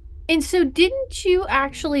 And so, didn't you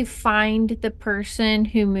actually find the person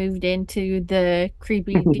who moved into the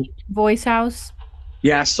creepy demon voice house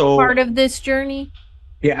Yeah. part So of this journey?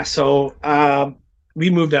 yeah. So we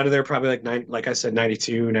moved out of there probably like like I said,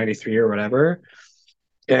 92, 93 or whatever.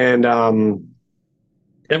 And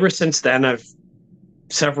ever since then,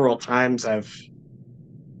 several times I've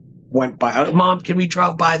went by. Mom, can we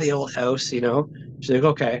drive by the old house? You know, she's like,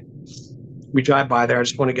 okay. We drive by there. I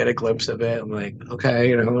just want to get a glimpse of it. I'm like, okay,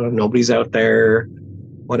 you know, nobody's out there,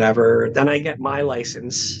 whatever. Then I get my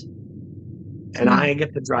license and I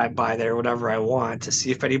get to drive by there whenever I want to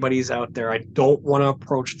see if anybody's out there. I don't want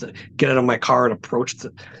to get out of my car and approach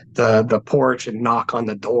the porch and knock on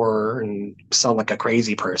the door and sound like a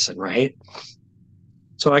crazy person, right?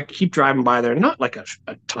 So I keep driving by there, not like a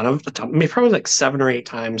ton, maybe probably like 7 or 8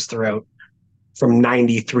 times throughout from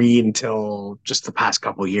 93 until just the past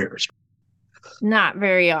couple of years. Not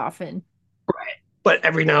very often. Right. But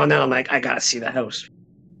every now and then I'm like, I gotta see the house.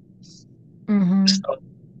 Mm-hmm. So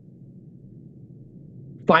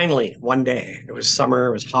finally, one day, it was summer,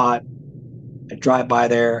 it was hot. I drive by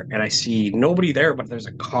there and I see nobody there, but there's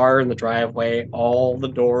a car in the driveway. All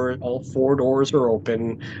 4 doors are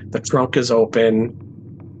open. The trunk is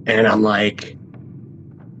open. And I'm like,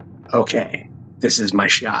 okay, this is my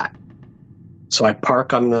shot. So I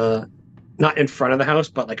park not in front of the house,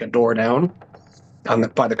 but like a door down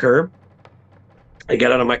by the curb. I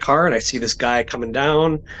get out of my car and I see this guy coming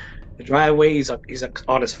down the driveway. He's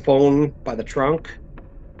on his phone by the trunk.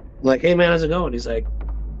 I'm like, hey man, how's it going? He's like,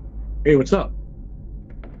 hey, what's up?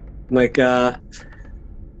 I'm like,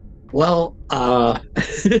 well, I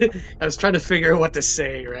was trying to figure out what to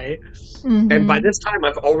say, right? Mm-hmm. And by this time,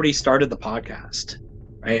 I've already started the podcast,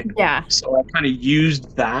 right? Yeah. So I kind of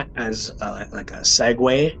used that as like a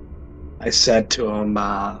segue. I said to him,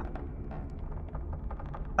 I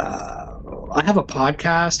have a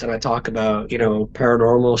podcast and I talk about, you know,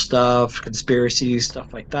 paranormal stuff, conspiracies,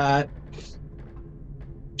 stuff like that.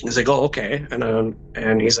 He's like, oh, okay.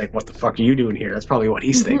 And he's like, what the fuck are you doing here? That's probably what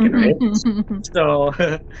he's thinking, right? So,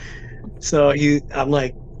 I'm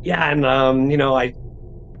like, yeah. And, you know,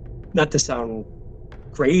 not to sound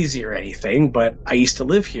crazy or anything, but I used to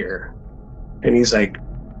live here. And he's like,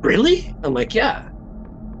 really? I'm like, yeah.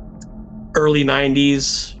 Early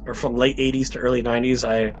 90s or from late 80s to early 90s,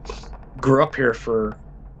 I grew up here for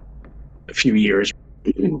a few years.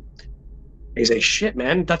 He's like, shit,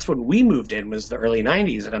 man, that's when we moved in, was the early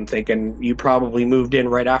 90s. And I'm thinking, you probably moved in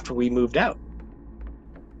right after we moved out.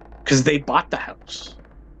 Because they bought the house.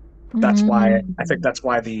 That's why, I think Mm. that's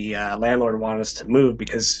why the landlord wanted us to move,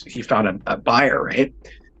 because he found a buyer, right?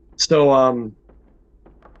 So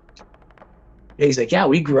he's like, yeah,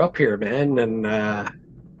 we grew up here, man. And I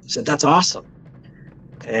said, that's awesome.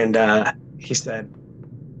 And he said,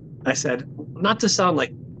 I said, not to sound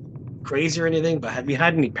like crazy or anything, but have you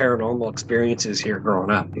had any paranormal experiences here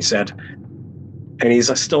growing up? He said, and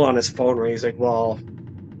he's still on his phone where he's like, well,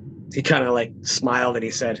 he kind of like smiled and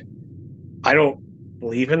he said, I don't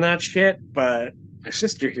believe in that shit, but my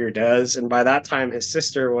sister here does. And by that time,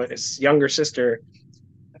 his younger sister,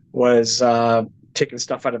 was taking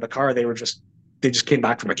stuff out of the car. They just came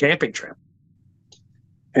back from a camping trip,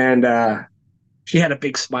 and she had a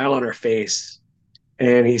big smile on her face.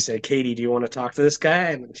 And he said, "Katie, do you want to talk to this guy?"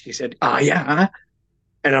 And she said, yeah."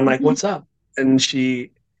 And I'm like, "What's up?" And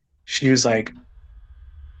she was like,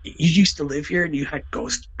 "You used to live here and you had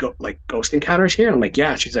ghost encounters here?" And I'm like,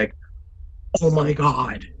 "Yeah." She's like, "Oh my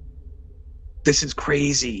god, this is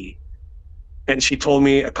crazy." And she told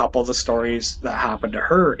me a couple of the stories that happened to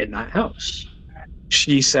her in that house.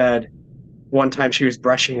 She said one time she was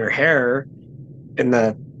brushing her hair in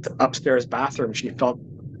the upstairs bathroom. She felt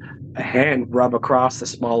a hand rub across the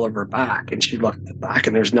small of her back, and she looked back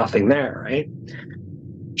and there's nothing there, right?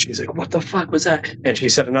 She's like, "What the fuck was that?" And she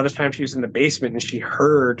said another time she was in the basement and she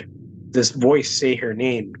heard this voice say her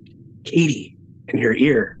name, Katie, in her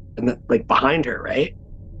ear, and like behind her, right?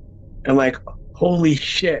 And like, holy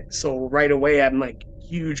shit. So right away I'm like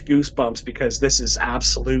huge goosebumps, because this is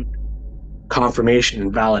absolute confirmation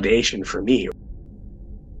and validation for me.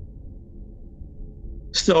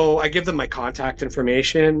 So I give them my contact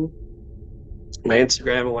information, my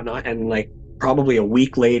Instagram and whatnot, and like probably a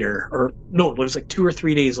week later, or no, it was like 2 or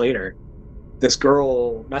 3 days later, this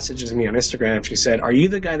girl messages me on Instagram. She said, "Are you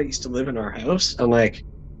the guy that used to live in our house?" I'm like,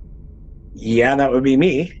 "Yeah, that would be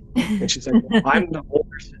me." And she's like, "Well,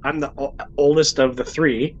 I'm the oldest of the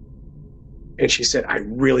three." And she said, "I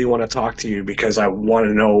really want to talk to you because I want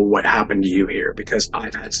to know what happened to you here, because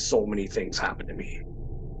I've had so many things happen to me."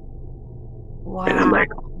 And I'm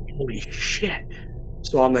like, Wow. holy shit.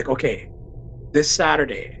 So I'm like, okay, this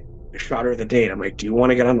Saturday, I shot her the date. I'm like, "Do you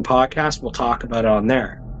want to get on the podcast? We'll talk about it on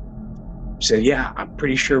there." She said, "Yeah, I'm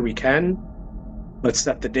pretty sure we can. Let's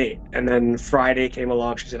set the date." And then Friday came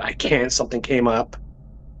along. She said, "I can't. Something came up.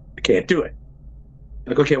 I can't do it."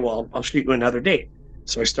 I'm like, "Okay, well, I'll shoot you another date."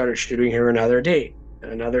 So I started shooting her another date,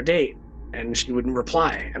 and she wouldn't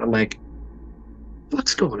reply. And I'm like,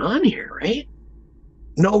 what's going on here, right?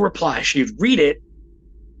 No reply. She'd read it,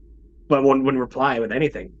 but wouldn't reply with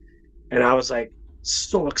anything. And I was like,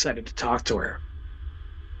 so excited to talk to her.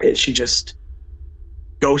 And she just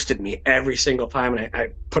ghosted me every single time. And I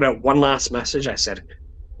put out one last message. I said,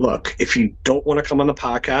 "Look, if you don't want to come on the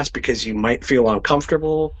podcast because you might feel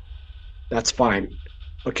uncomfortable, that's fine.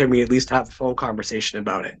 But can we at least have a phone conversation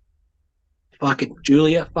about it?" Fucking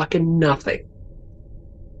Julia, fucking nothing.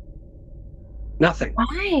 Nothing.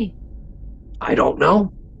 Why? I don't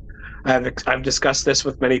know. I've discussed this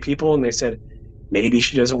with many people, and they said maybe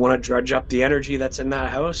she doesn't want to drudge up the energy that's in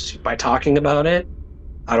that house by talking about it.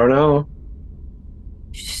 I don't know.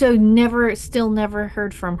 So still never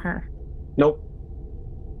heard from her. Nope.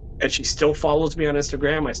 And she still follows me on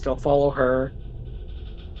Instagram. I still follow her.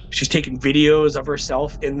 She's taking videos of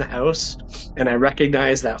herself in the house, and I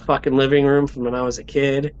recognize that fucking living room from when I was a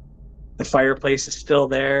kid. The fireplace is still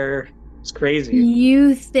there. It's crazy.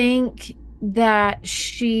 You think that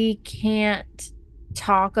she can't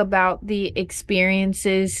talk about the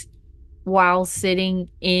experiences while sitting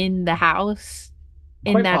in the house,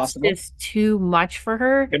 and Quite that's possible. just too much for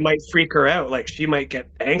her? It might freak her out. Like she might get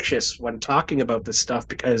anxious when talking about this stuff,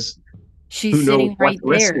 because who She's knows sitting what's right there.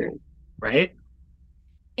 listening, right?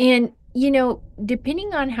 And,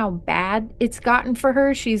 depending on how bad it's gotten for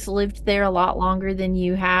her, she's lived there a lot longer than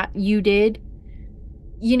you did.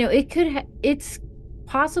 It's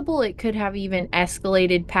possible it could have even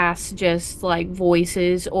escalated past just like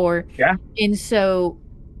voices or Yeah. and so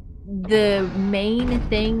the main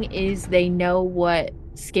thing is they know what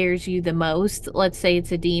scares you the most. Let's say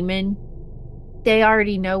it's a demon. They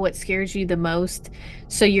already know what scares you the most.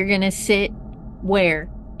 So you're going to sit where?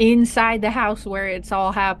 Inside the house where it's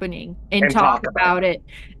all happening and And talk talk about about it.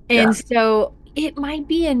 it. Yeah. And so it might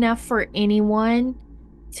be enough for anyone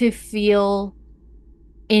to feel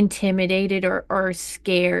intimidated or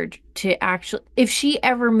scared to actually, if she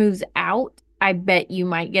ever moves out, I bet you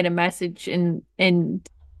might get a message and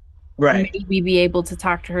Right. maybe be able to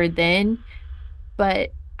talk to her then.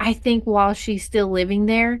 But I think while she's still living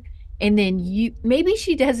there, and then maybe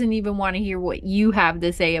she doesn't even want to hear what you have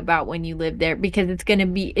to say about when you lived there, because it's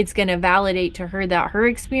going to validate to her that her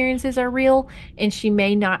experiences are real, and she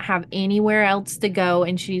may not have anywhere else to go,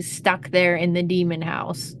 and she's stuck there in the demon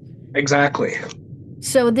house. Exactly.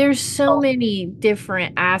 So there's so many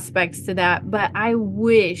different aspects to that, but I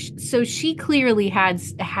wish, so she clearly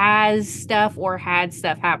has stuff or had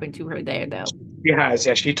stuff happen to her there though. She has,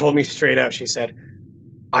 yeah. She told me straight out, she said,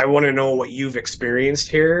 I want to know what you've experienced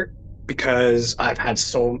here because I've had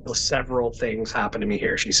several things happen to me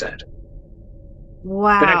here, she said.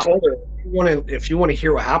 Wow. And I told her, if you want to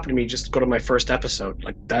hear what happened to me, just go to my first episode.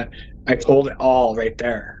 Like that, I told it all right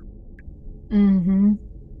there. Mm-hmm.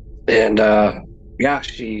 And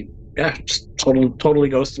just totally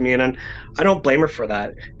ghosted me, and I don't blame her for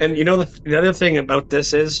that. And you know, the other thing about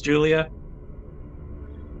this is, Julia,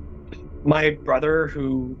 my brother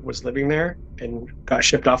who was living there and got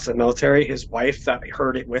shipped off to the military, his wife that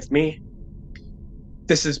heard it with me.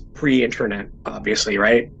 This is pre-internet, obviously,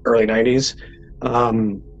 right? Early 90s.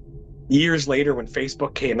 Years later, when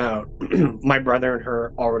Facebook came out, my brother and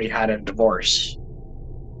her already had a divorce.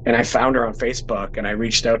 And I found her on Facebook, and I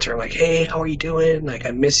reached out to her like, hey, how are you doing? Like,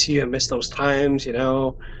 I miss you. I miss those times, you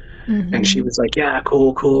know? Mm-hmm. And she was like, yeah,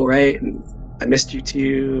 cool, right? And I missed you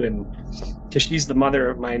too. And because she's the mother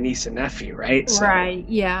of my niece and nephew, right? So, right,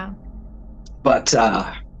 yeah. But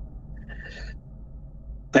I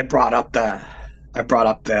brought up the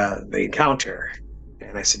encounter,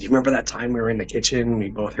 and I said, you remember that time we were in the kitchen? We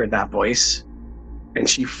both heard that voice. And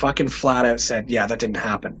she fucking flat out said, yeah, that didn't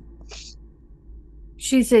happen.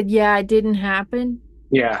 She said, yeah, it didn't happen?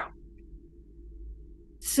 Yeah.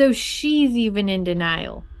 So she's even in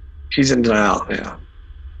denial. She's in denial, yeah.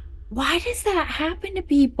 Why does that happen to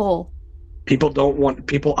people?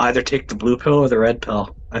 People either take the blue pill or the red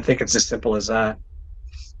pill. I think it's as simple as that.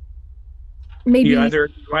 Maybe you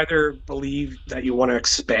either believe that you want to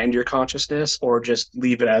expand your consciousness or just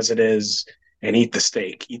leave it as it is and eat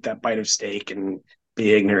that bite of steak and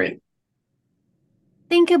be ignorant.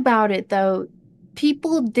 Think about it though.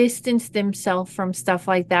 People distance themselves from stuff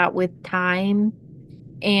like that with time,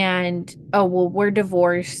 and we're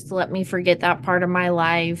divorced, let me forget that part of my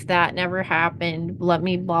life, that never happened, let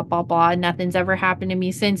me blah blah blah, nothing's ever happened to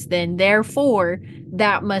me since then, therefore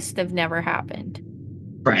that must have never happened.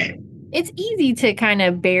 Right. It's easy to kind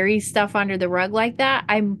of bury stuff under the rug like that.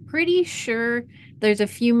 I'm pretty sure there's a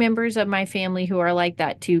few members of my family who are like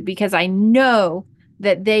that too, because I know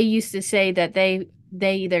that they used to say that they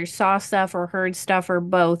either saw stuff or heard stuff or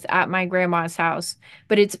both at my grandma's house.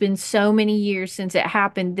 But it's been so many years since it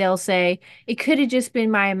happened. They'll say, it could have just been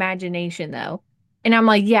my imagination though. And I'm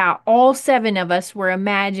like, yeah, all 7 of us were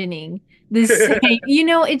imagining the same. You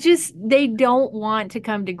know, it just, they don't want to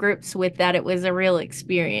come to grips with that it was a real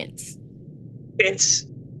experience.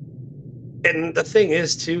 And the thing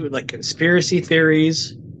is too, like conspiracy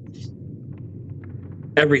theories,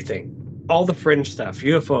 everything, all the fringe stuff,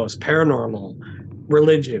 UFOs, paranormal,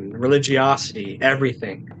 religiosity,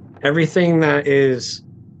 everything that is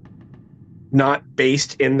not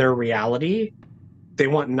based in their reality, they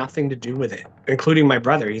want nothing to do with it, including my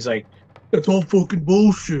brother. He's like, it's all fucking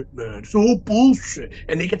bullshit, man. It's all bullshit.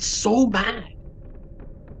 And they get so mad.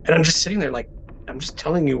 And I'm just sitting there like, I'm just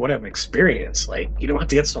telling you what I've experienced. Like, you don't have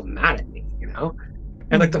to get so mad at me, you know?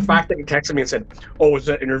 And like the fact that he texted me and said, oh, was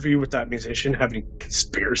that interview with that musician having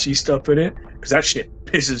conspiracy stuff in it? Because that shit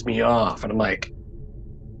pisses me off. And I'm like,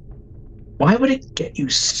 why would it get you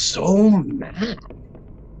so mad?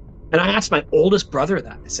 And I asked my oldest brother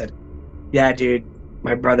that. I said, yeah, dude,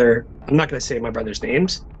 my brother, I'm not going to say my brother's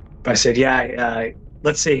names, but I said, yeah,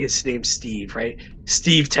 let's say his name's Steve, right?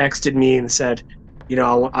 Steve texted me and said, you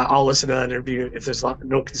know, I'll listen to that interview if there's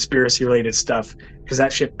no conspiracy related stuff, because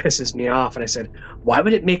that shit pisses me off. And I said, why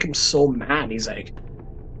would it make him so mad? He's like,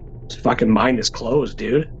 his fucking mind is closed,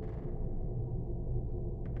 dude.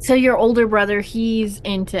 So your older brother, he's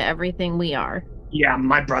into everything we are. Yeah,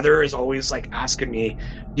 my brother is always like asking me,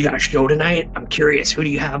 you got a show tonight? I'm curious, who do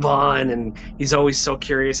you have on? And he's always so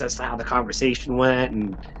curious as to how the conversation went,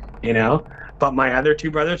 and you know. But my other 2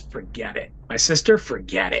 brothers, forget it. My sister,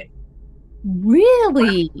 forget it.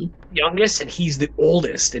 Really? Youngest, and he's the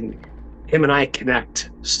oldest, and him and I connect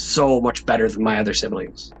so much better than my other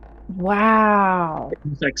siblings. Wow.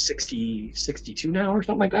 He's like 60, 62 now or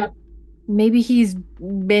something like that. Maybe he's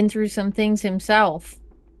been through some things himself.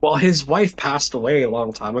 Well, his wife passed away a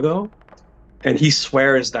long time ago, and he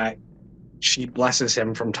swears that she blesses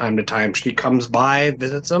him from time to time. She comes by,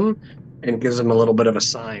 visits him, and gives him a little bit of a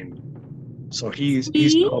sign. So he's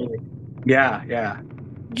totally, yeah.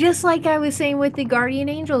 Just like I was saying with the guardian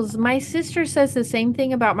angels, my sister says the same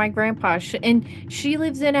thing about my grandpa. And she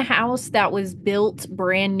lives in a house that was built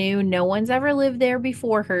brand new. No one's ever lived there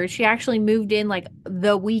before her. She actually moved in like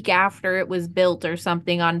the week after it was built or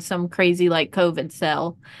something on some crazy like COVID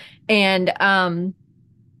cell. And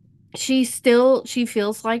she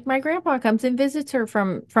feels like my grandpa comes and visits her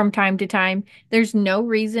from time to time. There's no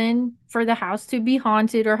reason for the house to be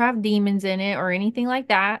haunted or have demons in it or anything like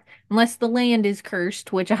that, unless the land is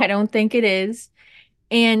cursed, which I don't think it is.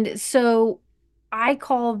 And so I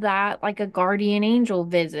call that like a guardian angel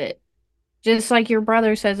visit, just like your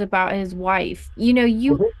brother says about his wife. You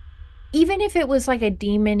Mhm. even if it was like a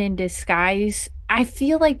demon in disguise, I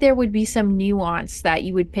feel like there would be some nuance that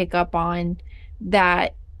you would pick up on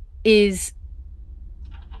that is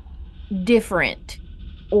different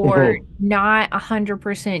or Mhm. not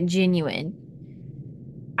 100% genuine.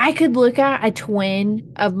 I could look at a twin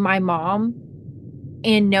of my mom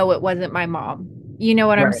and know it wasn't my mom. You know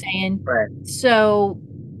what I'm Right. saying? Right. So,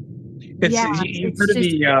 It's yeah, you've it's heard of just,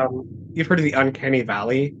 the uncanny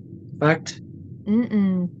valley effect.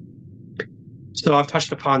 mm-mm. So I've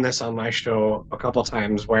touched upon this on my show a couple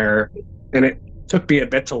times and it took me a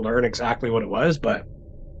bit to learn exactly what it was, but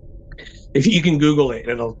if you can Google it,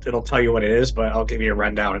 it'll tell you what it is, but I'll give you a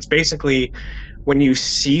rundown. It's basically when you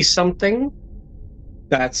see something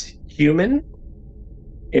that's human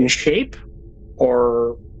in shape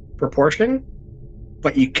or proportion,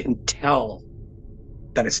 but you can tell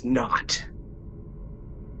that it's not.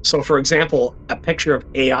 So, for example, a picture of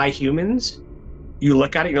AI humans, you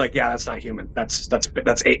look at it, you're like, yeah, that's not human. That's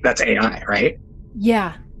AI, right?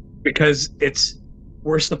 Yeah. Because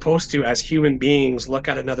we're supposed to, as human beings, look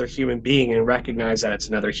at another human being and recognize that it's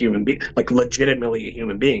another human being, like legitimately a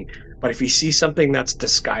human being. But if you see something that's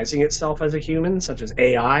disguising itself as a human, such as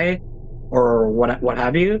AI or what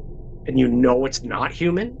have you, and you know it's not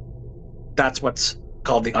human, that's what's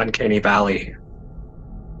called the uncanny valley.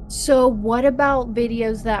 So, what about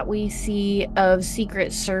videos that we see of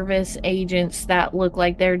Secret Service agents that look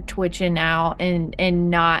like they're twitching out and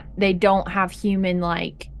not they don't have human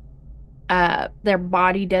like their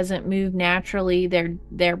body doesn't move naturally,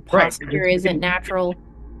 their Right. posture isn't natural.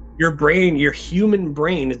 Your human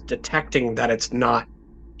brain is detecting that it's not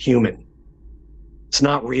human. It's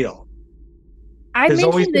not real. I There's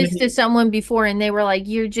always mentioned going to this be to someone before and they were like,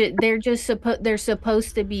 they're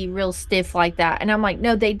supposed to be real stiff like that. And I'm like,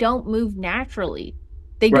 no, they don't move naturally.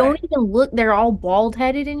 They don't right. even look, they're all bald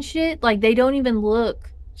headed and shit. Like they don't even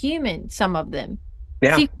look human, some of them.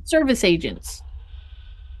 Yeah. Secret Service agents.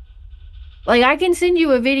 Like I can send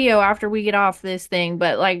you a video after we get off this thing,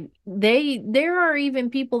 but like there are even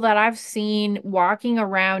people that I've seen walking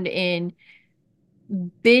around in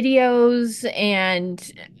videos and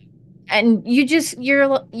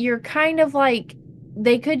you're kind of like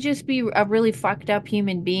they could just be a really fucked up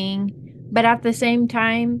human being, but at the same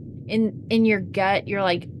time in your gut you're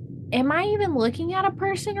like, am I even looking at a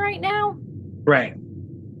person right now? Right.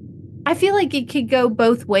 I feel like it could go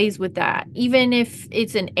both ways with that, even if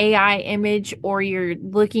it's an AI image or you're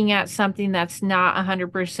looking at something that's not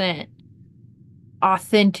 100%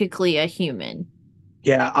 authentically a human.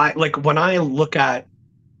 Yeah. I like when I look at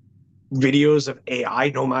videos of AI,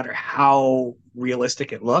 no matter how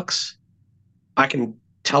realistic it looks, I can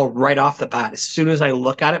tell right off the bat as soon as I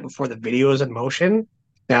look at it before the video is in motion,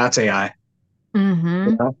 yeah, that's AI.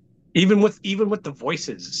 Mm-hmm. Yeah. Even with the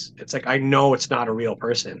voices, it's like I know it's not a real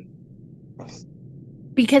person.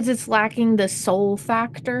 Because it's lacking the soul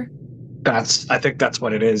factor. I think that's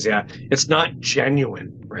what it is. Yeah, it's not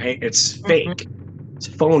genuine, right? It's fake. It's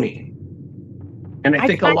phony. And I I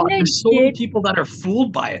think kind of there's so many get people that are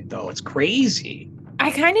fooled by it, though. It's crazy.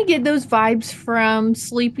 I kind of get those vibes from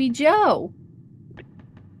Sleepy Joe.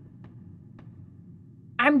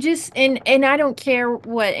 I'm just and I don't care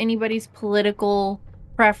what anybody's political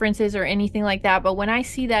preferences or anything like that, but when I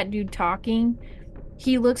see that dude talking,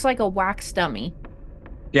 he looks like a wax dummy.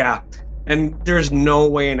 Yeah. And there's no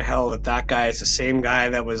way in hell that that guy is the same guy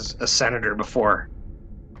that was a senator before.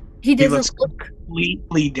 He He doesn't looks look.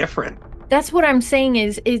 completely different. That's what I'm saying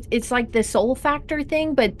is it's like the soul factor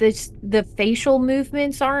thing, but the facial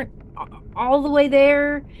movements aren't all the way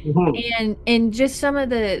there, Mhm. and just some of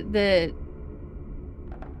the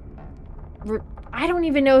I don't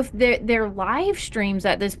even know if they're live streams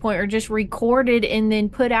at this point or just recorded and then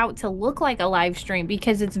put out to look like a live stream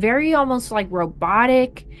because it's very almost like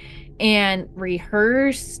robotic and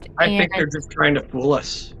rehearsed, I and think they're just trying to fool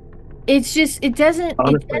us, it's just it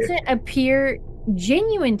honestly. doesn't appear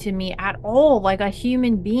genuine to me at all, like a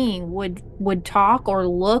human being would talk or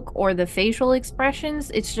look, or the facial expressions.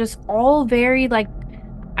 It's just all very like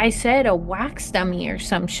I said a wax dummy or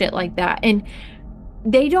some shit like that. And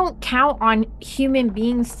they don't count on human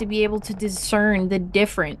beings to be able to discern the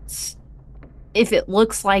difference. If it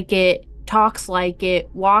looks like it, talks like it,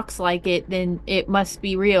 walks like it, then it must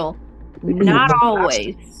be real. Not The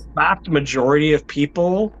always. vast majority of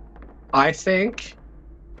people, I think,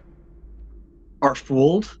 are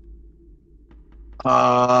fooled.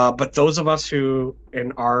 But those of us who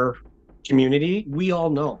in our community, we all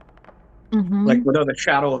know, like without a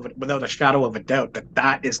shadow of a doubt,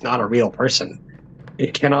 that is not a real person.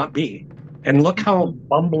 It cannot be. And look how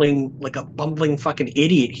bumbling, like a bumbling fucking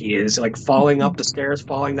idiot he is, like falling up the stairs,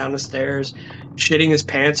 falling down the stairs, shitting his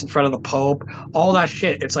pants in front of the Pope, all that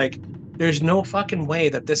shit. It's like, there's no fucking way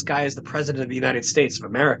that this guy is the president of the United States of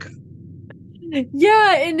America.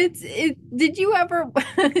 Yeah, and did you ever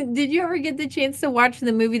get the chance to watch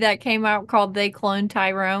the movie that came out called They Cloned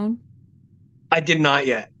Tyrone? I did not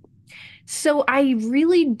yet. So I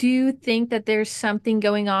really do think that there's something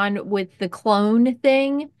going on with the clone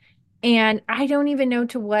thing, and I don't even know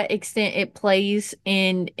to what extent it plays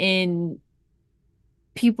in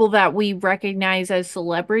people that we recognize as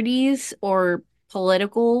celebrities or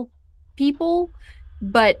political people,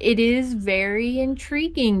 but it is very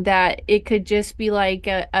intriguing that it could just be like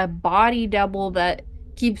a body double that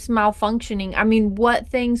keeps malfunctioning. I mean, what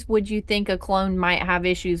things would you think a clone might have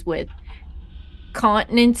issues with?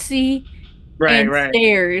 Continency and Right.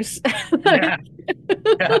 stairs. Yeah.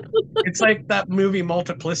 Yeah. It's like that movie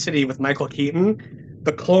Multiplicity with Michael Keaton.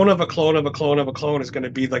 The clone of a clone of a clone of a clone is going to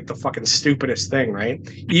be like the fucking stupidest thing, right?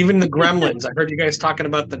 Even the Gremlins. I heard you guys talking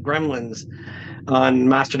about the Gremlins on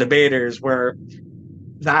Master Debaters, where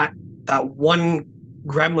that one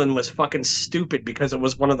gremlin was fucking stupid because it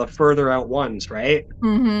was one of the further out ones, right?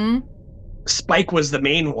 Mm-hmm. Spike was the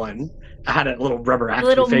main one. I had a little rubber action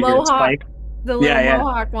Little figure of mohawk. Spike. The little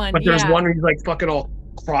mohawk one. But there's one where he's like fucking all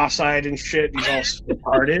cross-eyed and shit. He's all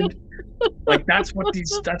retarded. Like that's what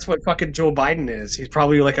fucking Joe Biden is. He's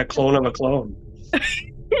probably like a clone of a clone.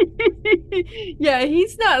 Yeah,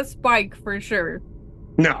 he's not Spike for sure.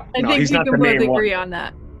 No, I think he's we not can the both main agree one. on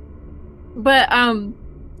that. But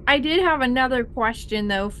I did have another question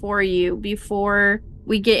though for you before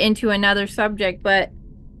we get into another subject. But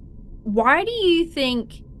why do you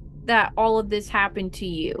think that all of this happened to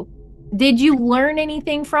you? Did you learn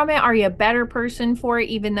anything from it? Are you a better person for it,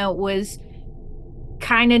 even though it was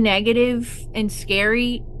kind of negative and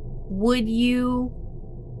scary? Would you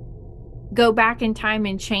go back in time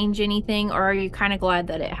and change anything, or are you kind of glad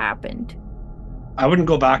that it happened? I wouldn't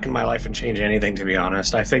go back in my life and change anything, to be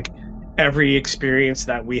honest. I think every experience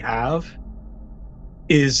that we have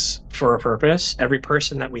is for a purpose. Every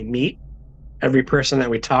person that we meet, every person that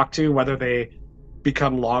we talk to, whether they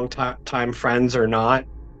become long time friends or not,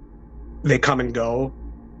 they come and go.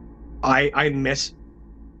 I miss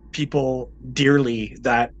people dearly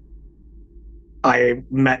that I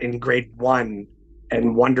met in grade 1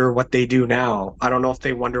 and wonder what they do now. I don't know if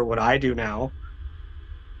they wonder what I do now,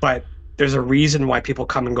 but there's a reason why people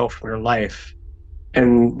come and go from your life.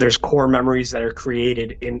 And there's core memories that are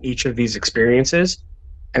created in each of these experiences.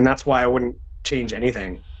 And that's why I wouldn't change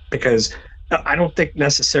anything, because I don't think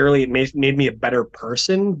necessarily it made me a better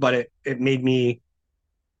person, but it made me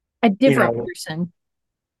a different person,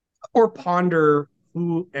 or ponder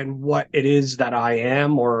who and what it is that I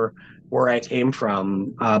am, or where I came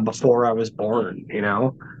from before I was born.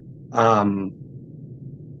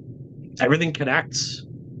 Everything connects,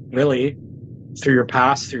 really, through your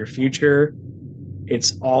past, through your future.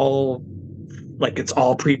 It's all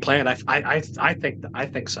pre-planned. I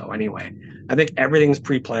think so anyway. I think everything's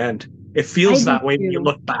pre-planned. It feels that way when you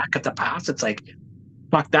look back at the past. It's like,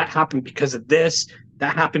 fuck, that happened because of this.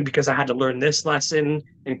 That happened because I had to learn this lesson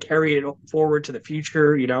and carry it forward to the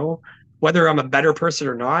future. Whether I'm a better person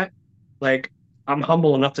or not, like, I'm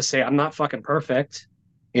humble enough to say I'm not fucking perfect,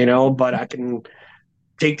 but I can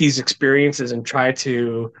take these experiences and try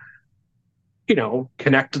to,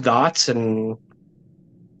 connect the dots and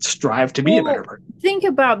strive to be a better person. Think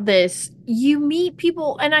about this. You meet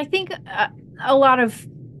people, and I think a lot of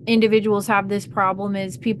individuals have this problem,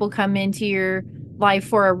 is people come into your life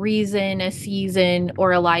for a reason, a season,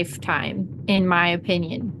 or a lifetime, in my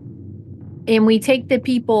opinion. And we take the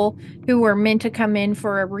people who were meant to come in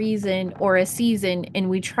for a reason or a season, and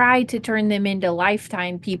we try to turn them into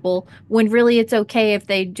lifetime people, when really it's okay if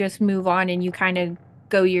they just move on and you kind of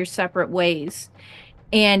go your separate ways.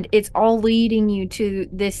 And it's all leading you to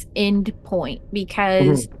this end point,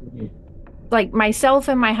 because like myself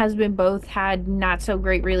and my husband both had not so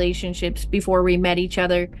great relationships before we met each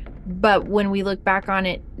other. But when we look back on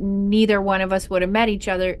it, neither one of us would have met each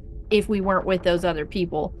other if we weren't with those other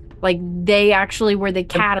people. Like they actually were the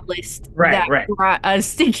catalyst Right, that right. brought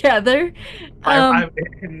us together. I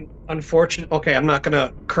unfortunate. Okay, I'm not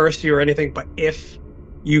gonna curse you or anything, but if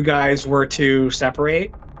you guys were to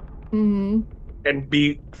separate Mhm. and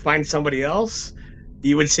find somebody else,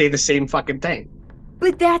 you would say the same fucking thing.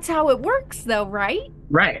 But that's how it works though, right?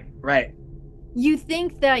 Right, right. You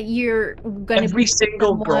think that you're gonna be Every with single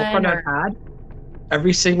someone girlfriend I've or had,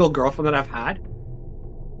 every single girlfriend that I've had,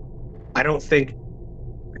 I don't think,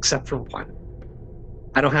 except for one,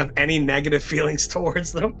 I don't have any negative feelings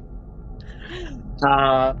towards them.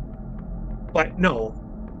 Uh, but no,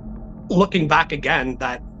 looking back again,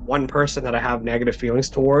 that one person that I have negative feelings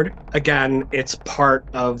toward, again, it's part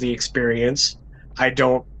of the experience. I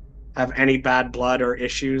don't have any bad blood or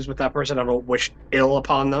issues with that person. I don't wish ill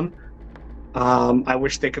upon them. I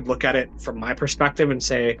wish they could look at it from my perspective and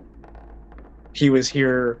say he was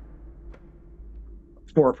here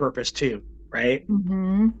for a purpose too, right?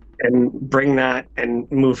 Mhm. And bring that and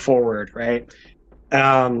move forward, right?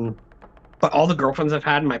 Um, but all the girlfriends I've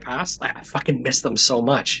had in my past, I fucking miss them so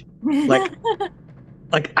much. Like,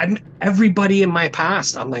 I'm everybody in my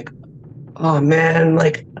past. I'm like, oh man,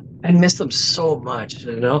 like I miss them so much,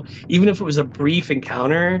 you know? Even if it was a brief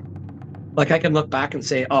encounter, like I can look back and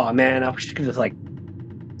say, oh man, I wish I could just like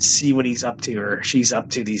see what he's up to or she's up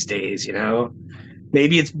to these days, you know?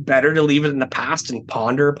 Maybe it's better to leave it in the past and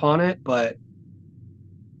ponder upon it, but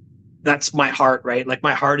that's my heart, right? Like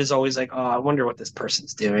my heart is always like, oh, I wonder what this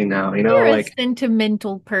person's doing now, you know? You're a Like,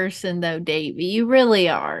 sentimental person though, Davey. You really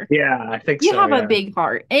are. yeah, I think You so, have a yeah. big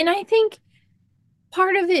heart. And I think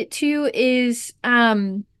part of it too is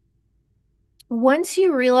once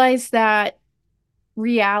you realize that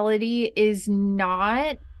reality is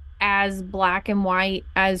not as black and white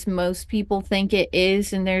as most people think it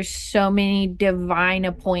is, and there's so many divine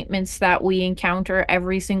appointments that we encounter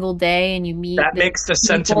every single day, and you meet That the makes the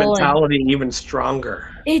people, and sentimentality even stronger.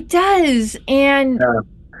 it does. And Yeah.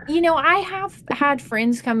 I have had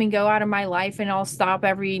friends come and go out of my life, and I'll stop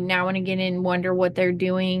every now and again and wonder what they're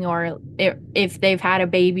doing or if they've had a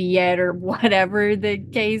baby yet or whatever the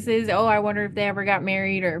case is. Oh, I wonder if they ever got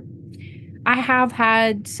married. Or I have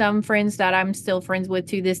had some friends that I'm still friends with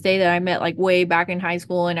to this day that I met like way back in high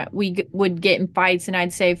school, and would get in fights, and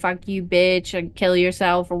I'd say, fuck you, bitch, and kill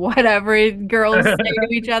yourself, or whatever girls say to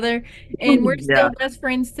each other. And we're Yeah. still best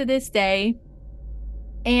friends to this day.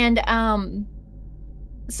 And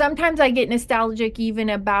sometimes I get nostalgic even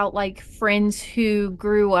about like friends who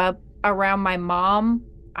grew up around my mom.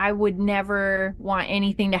 I would never want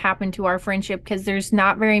anything to happen to our friendship because there's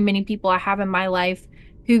not very many people I have in my life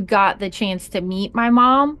who got the chance to meet my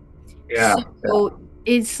mom. Yeah. So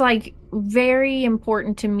it's like very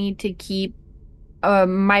important to me to keep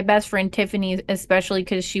my best friend Tiffany, especially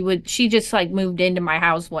because she just like moved into my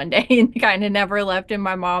house one day and kind of never left, and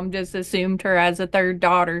my mom just assumed her as a third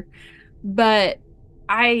daughter. But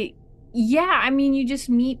I, yeah, I mean, you just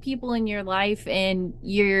meet people in your life and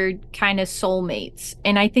you're kind of soulmates.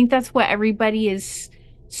 And I think that's what everybody is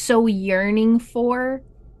so yearning for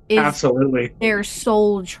is Absolutely. their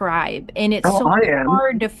soul tribe. And it's Oh, so I am.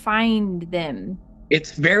 hard to find them.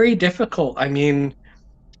 It's very difficult. I mean,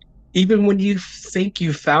 even when you think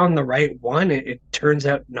you found the right one, it turns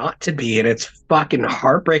out not to be, and it's fucking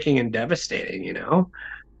heartbreaking and devastating, you know?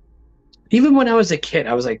 Even when I was a kid,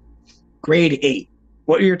 I was like grade 8.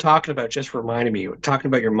 What you're talking about just reminded me, talking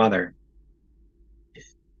about your mother.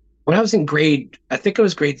 When I was in I think it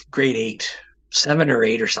was grade 8, 7 or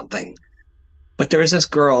 8 or something. But there was this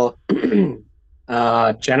girl,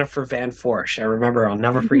 Jennifer Van Forsh. I remember, I'll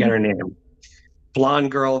never forget her name.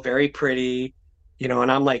 Blonde girl, very pretty, you know,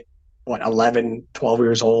 and I'm like, what, 11, 12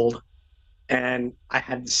 years old. And I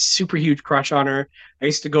had this super huge crush on her. I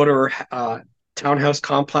used to go to her townhouse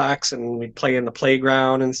complex and we'd play in the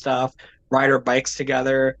playground and stuff, ride our bikes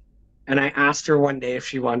together. And I asked her one day if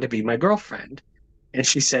she wanted to be my girlfriend. And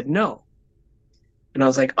she said no. And I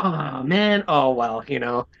was like, oh man, oh well, you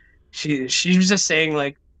know. She was just saying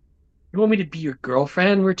like, you want me to be your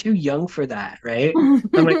girlfriend? We're too young for that, right?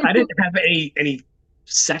 I'm like, I didn't have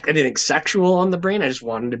anything sexual on the brain. I just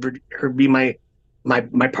wanted her be my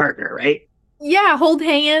partner, right? Yeah, hold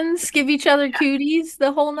hands, give each other cooties,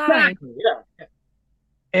 the whole nine. Exactly. Yeah.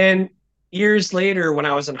 And years later, when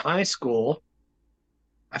I was in high school,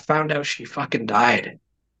 I found out she fucking died.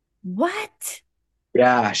 What?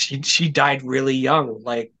 Yeah, she died really young,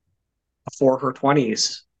 like before her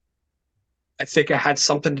 20s. I think it had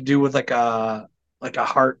something to do with like a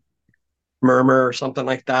heart murmur or something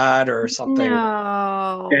like that or something. And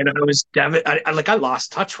No. I was I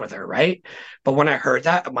lost touch with her, right? But when I heard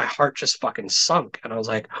that, my heart just fucking sunk, and I was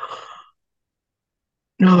like,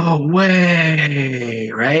 no way,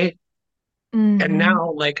 right? And Mm-hmm.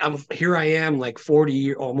 now, like, I am, like,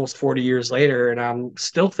 almost 40 years later, and I'm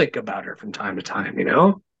still think about her from time to time, you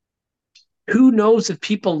know? Who knows if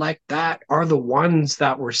people like that are the ones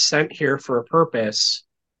that were sent here for a purpose,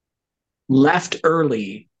 left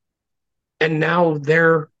early, and now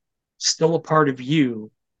they're still a part of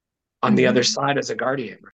you on the other Mm-hmm. side as a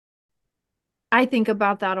guardian. I think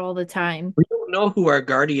about that all the time. We don't know who our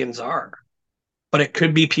guardians are, but it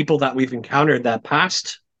could be people that we've encountered that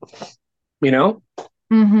passed, you know?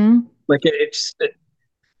 Mm-hmm. Like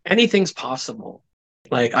anything's possible.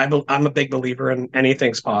 Like I'm a big believer in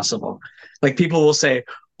anything's possible. Like people will say,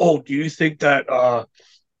 "Oh, do you think that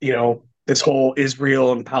this whole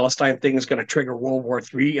Israel and Palestine thing is going to trigger World War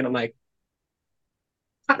III?" And I'm like,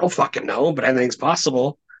 I don't fucking know, but anything's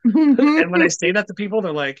possible. And when I say that to people,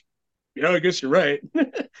 they're like, "Yeah, I guess you're right."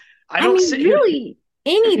 I I don't mean, sit here. really,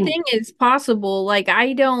 anything is possible. Like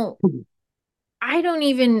I don't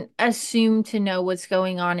even assume to know what's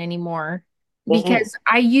going on anymore Mm-mm. because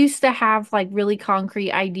I used to have like really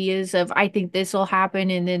concrete ideas of I think this will happen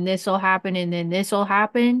and then this will happen and then this will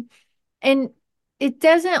happen. And it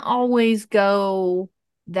doesn't always go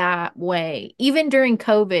that way. Even during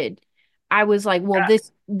COVID, I was like, well, Yeah,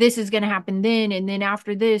 this is going to happen then and then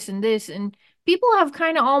after this and this and people have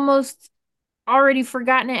kind of almost already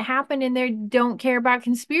forgotten it happened and they don't care about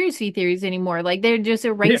conspiracy theories anymore. Like they're just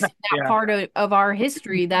yeah, erasing that yeah. part of our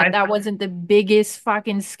history that I, that wasn't the biggest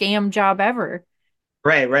fucking scam job ever.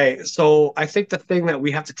 right, right. So I think the thing that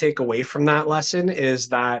we have to take away from that lesson is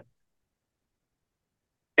that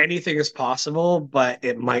anything is possible, but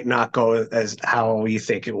it might not go as how you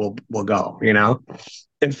think it will go, you know?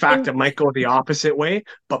 In fact, And it might go the opposite way,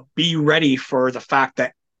 but be ready for the fact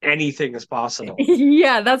that anything is possible.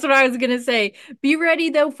 yeah, that's what I was gonna say. Be ready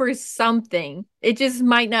though for something. It just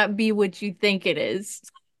might not be what you think it is.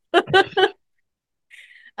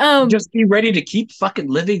 Um, Just be ready to keep fucking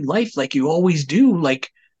living life like you always do.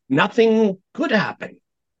 Like nothing could happen.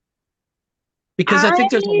 Because I I think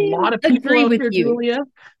there's a lot of people agree out with there, you. Julia.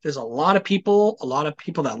 There's a lot of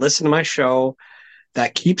people that listen to my show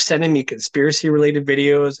that keep sending me conspiracy related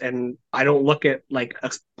videos, and I don't look at like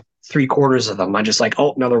three-quarters of them. I just like,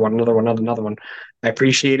 oh, another one, another one, another one. I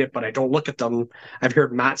appreciate it, but I don't look at them. I've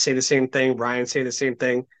heard Matt say the same thing, Brian say the same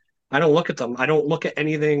thing. I don't look at them. I don't look at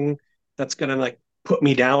anything that's gonna like put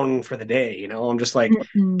me down for the day. I'm just like,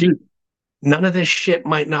 Mm-mm. dude, none of this shit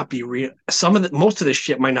might not be real. Most of this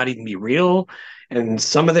shit might not even be real, and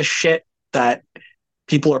some of the shit that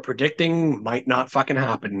people are predicting might not fucking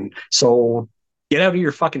happen. So get out of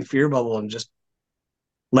your fucking fear bubble and just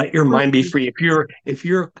let your mind be free. If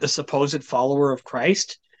you're a supposed follower of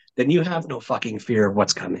Christ, then you have no fucking fear of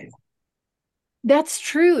what's coming. That's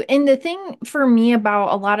true. And the thing for me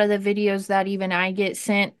about a lot of the videos that even I get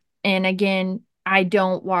sent, and again, I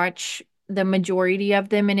don't watch the majority of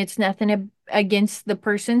them, and it's nothing against the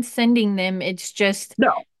person sending them. It's just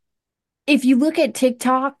No, if you look at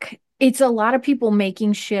TikTok, it's a lot of people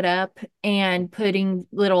making shit up and putting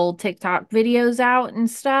little TikTok videos out and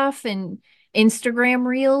stuff and Instagram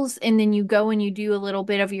reels. And then you go and you do a little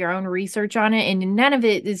bit of your own research on it, and none of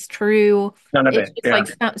it is true. none of It's it. just Yeah,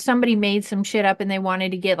 like somebody made some shit up and they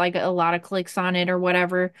wanted to get like a lot of clicks on it or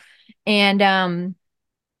whatever. And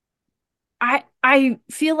I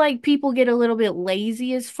feel like people get a little bit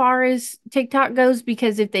lazy as far as TikTok goes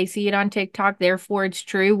because if they see it on TikTok, therefore it's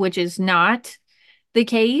true, which is not the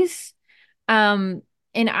case. Um,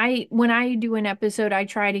 and when I do an episode, I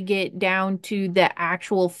try to get down to the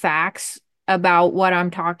actual facts about what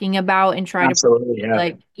I'm talking about and try to absolutely. Yeah,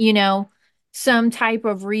 like, some type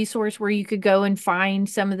of resource where you could go and find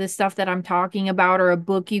some of the stuff that I'm talking about or a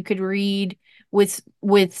book you could read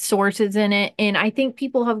with sources in it. And I think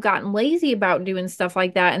people have gotten lazy about doing stuff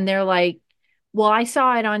like that and they're like, well, I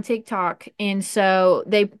saw it on TikTok and so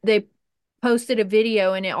they posted a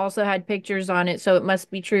video and it also had pictures on it, so it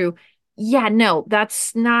must be true. Yeah, no,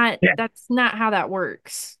 yeah, that's not how that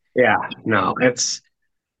works. yeah. No, it's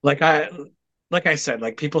like I said,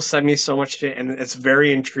 like people send me so much shit, and it's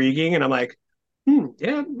very intriguing, and I'm like,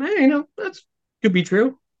 yeah, that's could be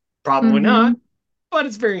true. Probably Mm-hmm. not, but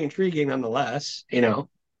it's very intriguing nonetheless.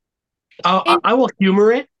 I, And I will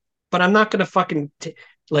humor it, but I'm not gonna fucking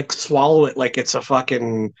like swallow it like it's a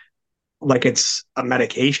fucking like it's a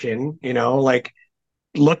medication. Like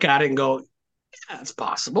look at it and go, yeah, it's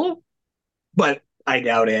possible, but I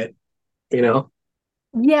doubt it. You know,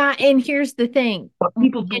 yeah, and here's the thing. but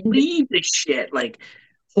people believe this shit like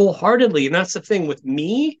wholeheartedly, and that's the thing with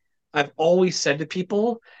me. I've always said to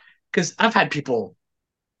people because I've had people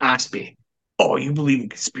ask me, "Oh, you believe in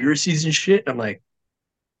conspiracies and shit?" I'm like,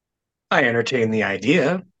 I entertain the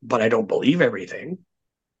idea, but I don't believe everything.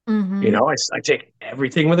 You Mm-hmm. know, I take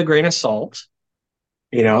everything with a grain of salt,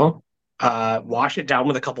 you know, wash it down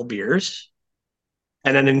with a couple beers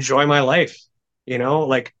and then enjoy my life. You know,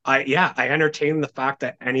 like I entertain the fact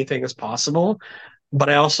that anything is possible, but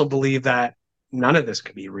I also believe that none of this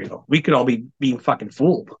could be real. We could all be being fucking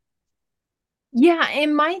fooled. Yeah,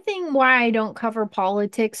 and my thing why I don't cover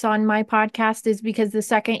politics on my podcast is because the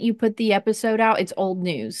second you put the episode out, it's old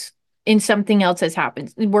news and something else has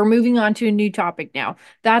happened. We're moving on to a new topic now.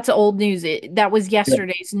 That's old news. That was Yeah,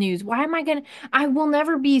 yesterday's news. Why am I gonna? I will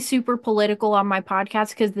never be super political on my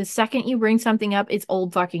podcast because the second you bring something up, it's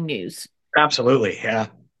old fucking news. absolutely. Yeah.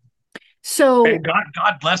 So, And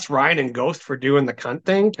God bless Ryan and Ghost for doing the cunt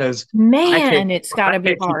thing because man, it's I gotta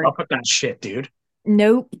be can't keep hard. up with that shit, dude.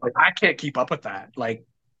 Nope. Like I can't keep up with that. Like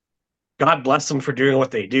God bless them for doing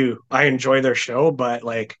what they do. I enjoy their show, but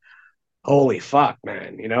like holy fuck,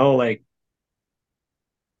 man, you know, like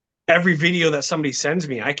every video that somebody sends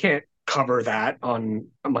me, I can't cover that on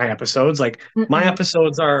my episodes. Like my Mm-mm.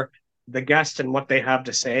 episodes are the guest and what they have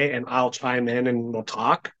to say, and I'll chime in and we'll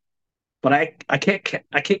talk. But I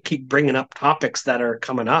can't keep bringing up topics that are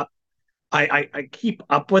coming up. I keep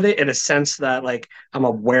up with it in a sense that like I'm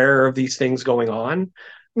aware of these things going on,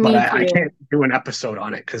 but Me I too. can't do an episode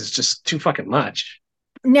on it because it's just too fucking much.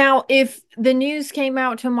 Now, if the news came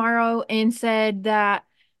out tomorrow and said that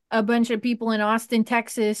a bunch of people in Austin,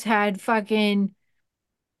 Texas had fucking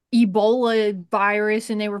Ebola virus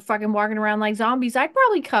and they were fucking walking around like zombies, I'd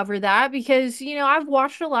probably cover that because, I've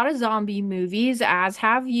watched a lot of zombie movies, as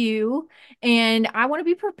have you, and I want to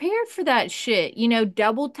be prepared for that shit.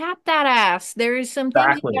 Double tap that ass. There is some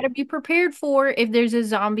things you got Exactly. to be prepared for if there's a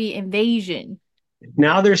zombie invasion.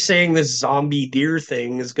 Now they're saying this zombie deer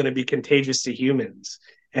thing is going to be contagious to humans,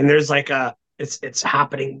 and there's like a it's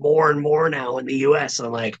happening more and more now in the U.S.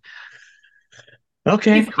 I'm like,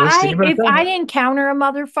 If okay, we'll see I about if I that. encounter a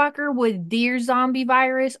motherfucker with deer zombie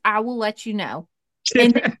virus, I will let you know.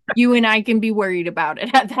 And then you and I can be worried about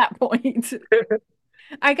it at that point.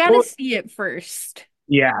 I gotta Well, see it first.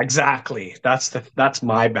 yeah, exactly. That's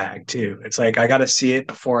my bag too. It's like I got to see it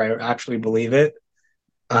before I actually believe it.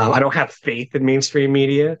 I don't have faith in mainstream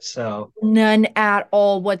media, so None at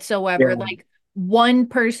all whatsoever. yeah. Like one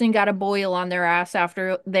person got a boil on their ass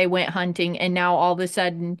after they went hunting, and now all of a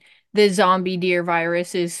sudden the zombie deer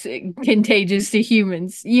virus is contagious to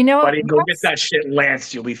humans. Buddy, go get That's that shit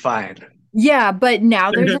lanced. You'll be fine. Yeah, but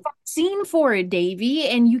now there's a vaccine for it, Davy,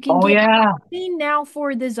 and you can Oh get a yeah, vaccine now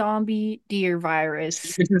for the zombie deer virus.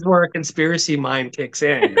 this is where a conspiracy mind kicks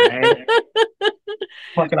in, right?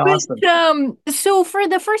 Fucking awesome. So for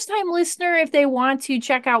the first time listener, if they want to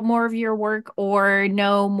check out more of your work or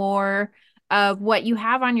know more of what you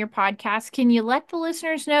have on your podcast, can you let the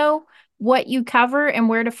listeners know what you cover and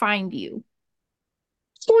where to find you?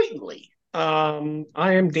 Slightly.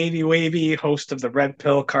 I am Davey Wavy, host of the Red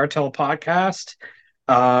Pill Cartel podcast.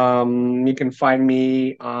 You can find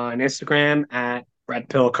me on Instagram at Red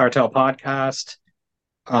Pill Cartel Podcast.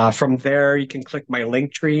 From there, you can click my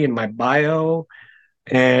link tree in my bio,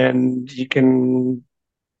 and you can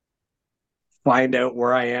find out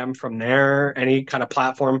where I am from there. Any kind of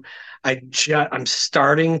platform. I'm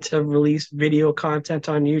starting to release video content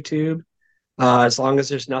on YouTube. As long as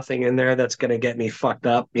there's nothing in there that's going to get me fucked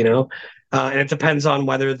up, you know. And it depends on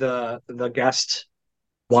whether the guest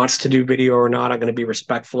wants to do video or not. I'm going to be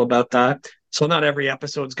respectful about that. So not every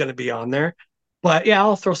episode's going to be on there, but yeah,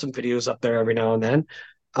 I'll throw some videos up there every now and then.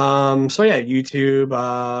 So yeah, YouTube.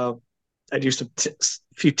 I do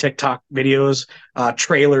few TikTok videos,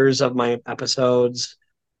 trailers of my episodes.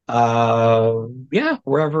 Yeah,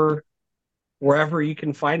 wherever you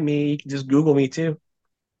can find me, you can just Google me too.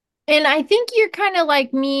 And I think you're kind of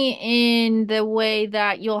like me in the way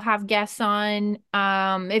that you'll have guests on,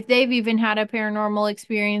 if they've even had a paranormal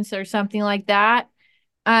experience or something like that.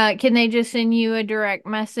 Can they just send you a direct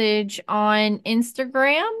message on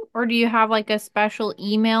Instagram, or do you have like a special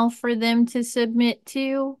email for them to submit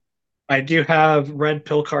to? I do have Red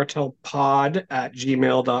Pill Cartel Pod at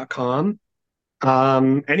gmail.com.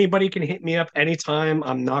 Anybody can hit me up anytime.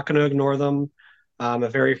 I'm not going to ignore them. I'm a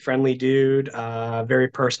very friendly dude, very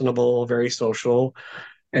personable, very social.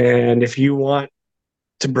 And if you want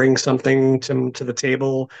to bring something to the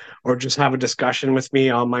table or just have a discussion with me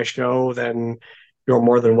on my show, then you're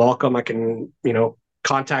more than welcome. I can,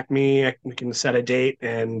 contact me. We can set a date.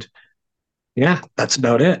 And yeah, that's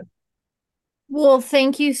about it. Well,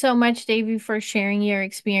 thank you so much, Davey, for sharing your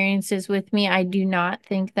experiences with me. I do not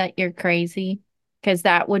think that you're crazy because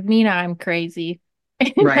that would mean I'm crazy.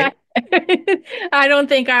 And Right. I don't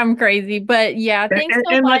think I'm crazy, but yeah, And, thanks and,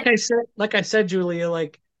 so and much. like I said, Julia,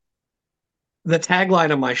 like the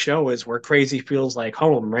tagline of my show is where crazy feels like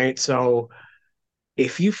home, right? So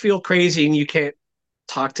if you feel crazy and you can't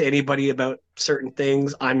talk to anybody about certain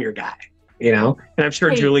things, I'm your guy, you know? And I'm sure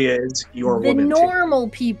Hey, Julia is your the woman too. normal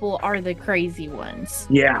people are the crazy ones.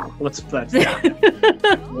 Yeah, let's yeah.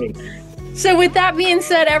 So with that being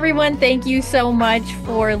said, everyone, thank you so much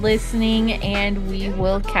for listening, and we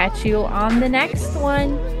will catch you on the next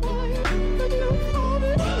one.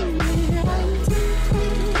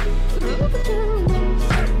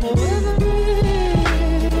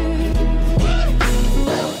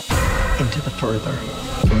 Into the further.